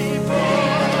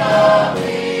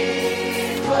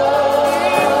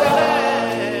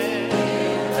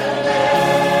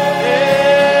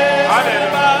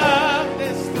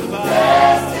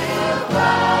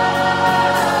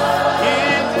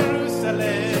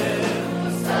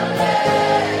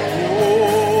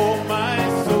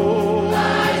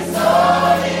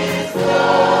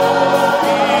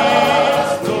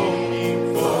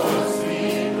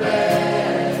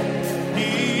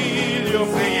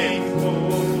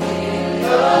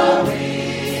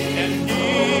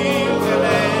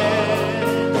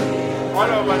 All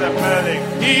over the building.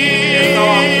 In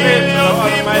our faith,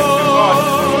 Almighty God.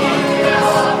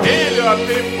 Heal your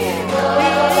people.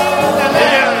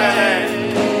 Heal the land.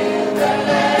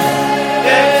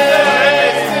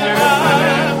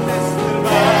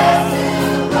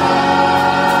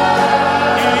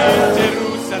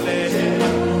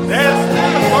 There's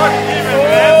still forgiven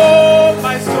rest.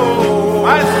 My soul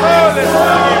is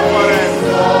longing for rest.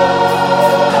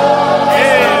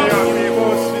 Heal your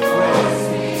people, sweet rest.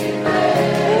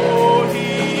 Oh,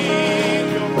 heal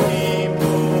your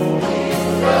people.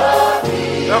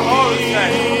 The whole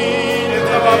church.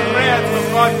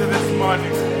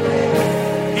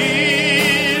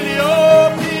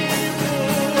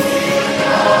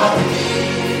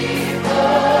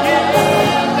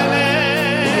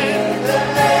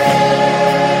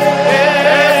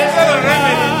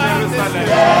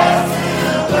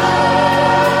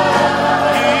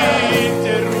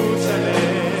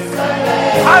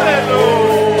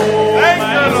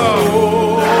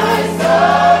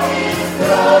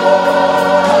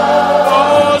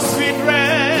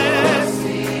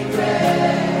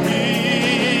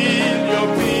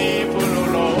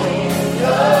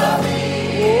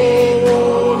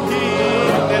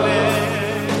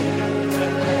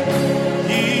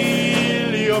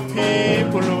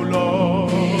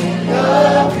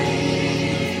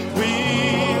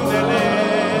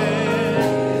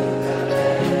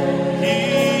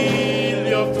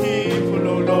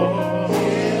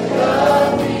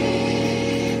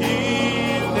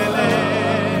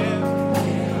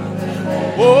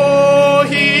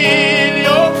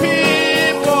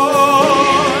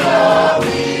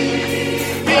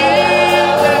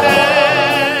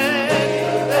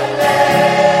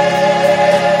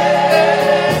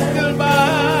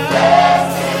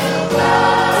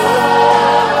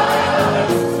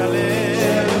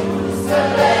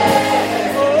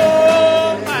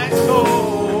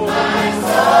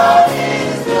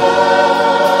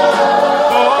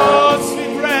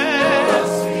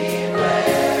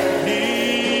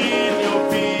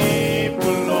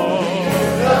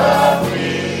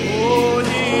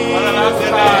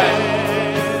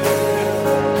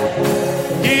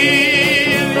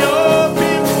 Heal your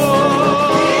people.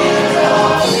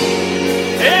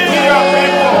 Heal your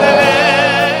people.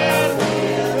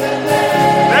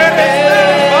 There is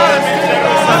deliverance in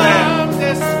Jerusalem.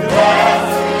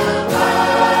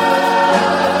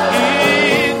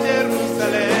 In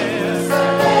Jerusalem.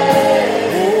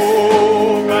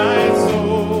 Oh, my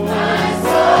soul.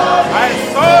 My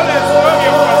soul is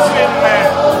longing for sweet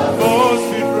rest. For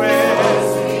sweet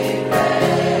rest.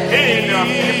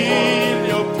 Heal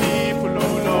your people,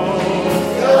 oh Lord.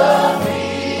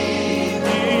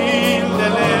 Heal the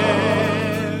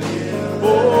land.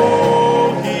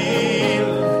 Oh,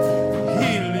 heal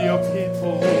your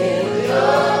people.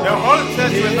 The whole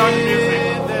church without music.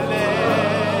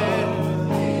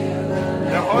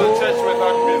 The whole church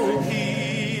without music.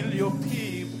 Heal your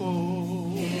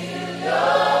people.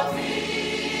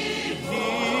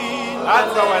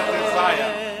 That's our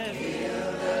desire.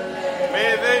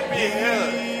 May they be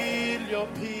healed. Heal your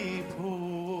people.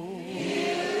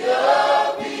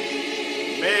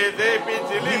 May they be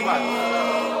delivered.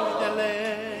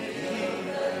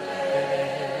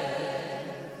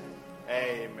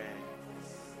 Amen.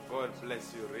 God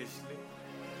bless you richly.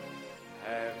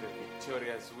 Have a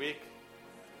victorious week.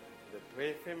 The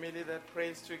pray family that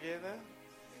prays together.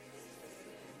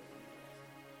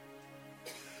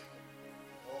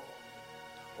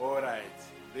 All right.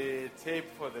 The tape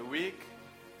for the week.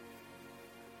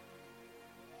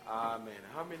 Amen.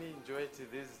 How many enjoyed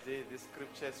this day? The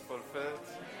scriptures fulfilled?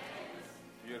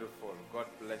 Beautiful. God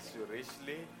bless you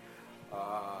richly.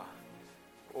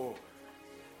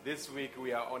 This week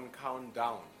we are on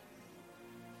countdown.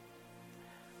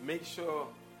 Make sure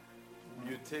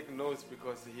you take notes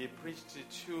because he preached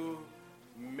 2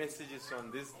 messages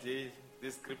on this day.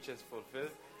 This scriptures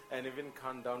fulfilled. And even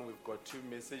countdown, we've got 2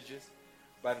 messages.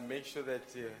 But make sure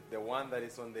that the one that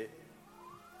is on the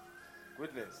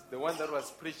the one that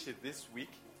was preached this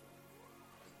week.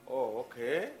 Oh,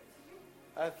 okay.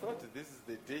 I thought this is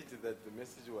the date that the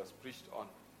message was preached on.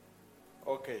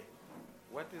 Okay.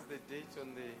 What is the date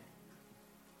on the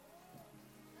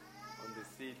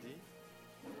CD?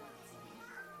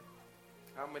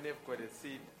 How many have got a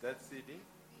CD? That CD?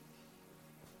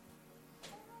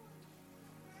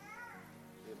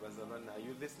 Hey, Barcelona, are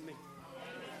you listening?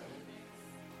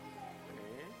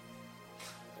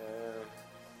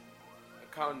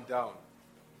 Countdown.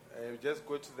 Just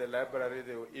go to the library.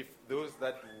 If those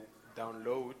that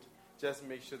download, just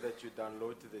make sure that you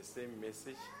download the same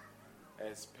message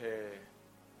as per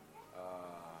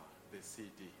the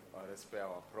CD or as per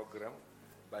our program.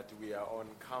 But we are on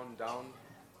countdown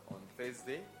on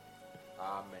Thursday.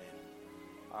 Amen.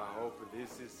 I hope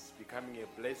this is becoming a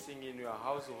blessing in your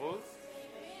household.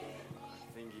 I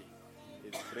think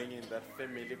it's bringing that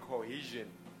family cohesion.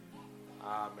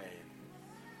 Amen.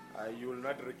 You will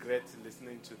not regret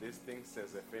listening to these things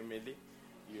as a family.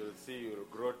 You'll see you'll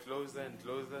grow closer and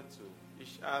closer to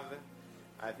each other.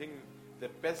 I think the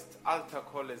best altar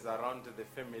call is around the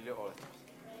family altar.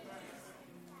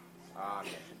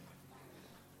 Amen.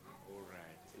 All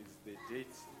right. Is the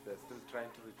date, they're still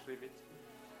trying to retrieve it?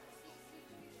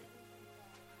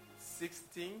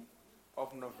 16th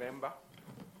of November.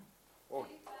 Oh.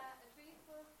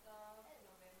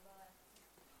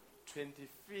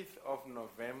 25th of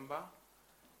November,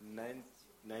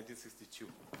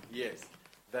 1962. Yes,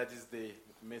 that is the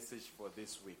message for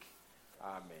this week.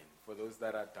 Amen. For those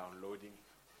that are downloading,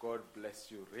 God bless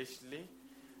you richly.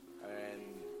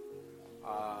 And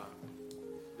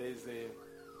there's the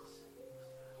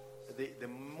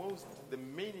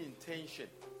main intention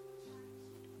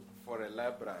for a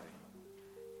library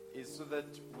is so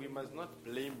that we must not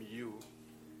blame you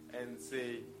and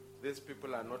say, these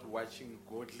people are not watching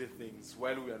godly things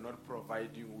while we are not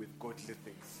providing with godly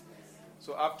things.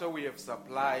 So after we have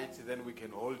supplied, then we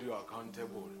can hold you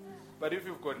accountable. But if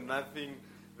you've got nothing,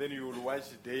 then you will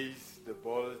watch Days, The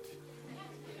Bold.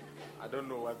 I don't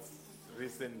know what's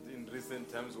in recent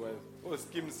times was,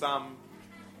 Skim Sam.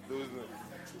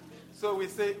 So we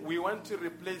say we want to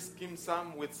replace Skim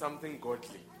Sam with something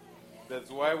godly. That's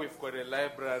why we've got a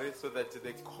library, so that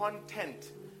the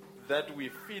content that we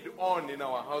feed on in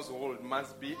our household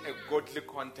must be a godly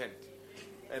content.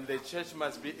 And the church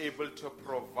must be able to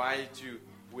provide you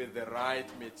with the right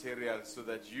material so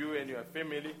that you and your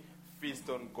family feast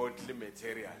on godly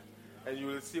material. And you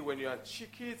will see when your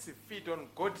kids feed on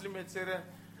godly material,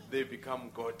 they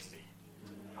become godly.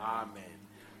 Amen.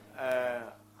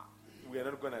 We are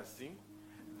not going to sing.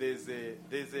 There's a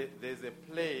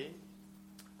play.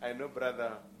 I know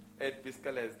Brother Ed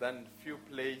Biscal has done few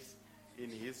plays in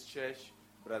his church.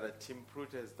 Brother Tim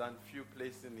Pruitt has done few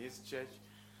plays in his church.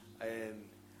 And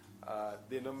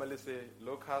they normally say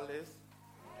local is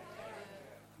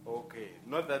Okay,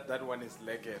 not that that one is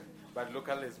lekker, but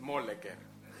local is more lekker.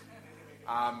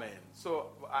 Amen.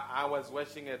 So I was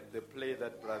watching the play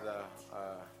that Brother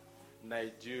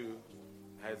Naiju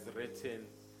has written,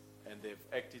 and they've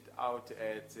acted out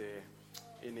at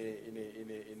in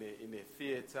a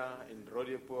theater in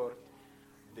Roodepoort.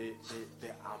 The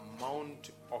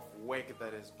amount of work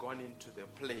that has gone into the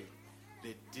play,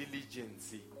 the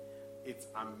diligence, it's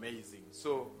amazing.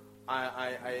 So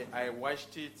I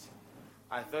watched it.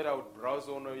 I thought I would browse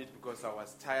on it because I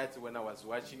was tired when I was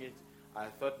watching it. I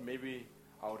thought maybe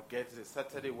I would get a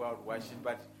Saturday where I would watch it.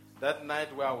 But that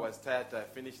night where I was tired, I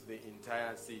finished the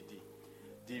entire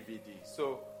DVD.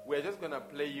 So we're just going to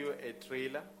play you a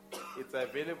trailer. It's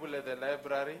available at the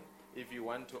library if you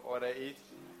want to order it.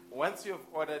 Once you've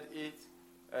ordered it,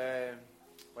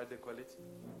 what do they call it?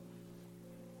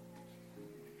 What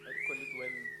do you call it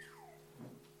when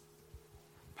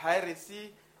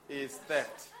piracy is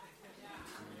theft?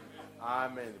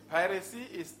 Amen. Piracy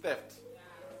is theft.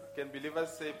 Can believers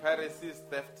say piracy is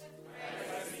theft?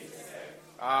 Piracy is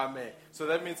theft. Amen. So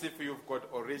that means if you've got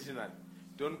original,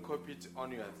 don't copy it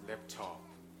on your laptop.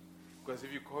 Because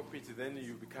if you copy it, then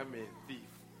you become a thief.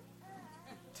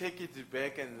 Take it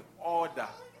back and order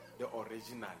the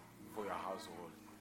original for your household.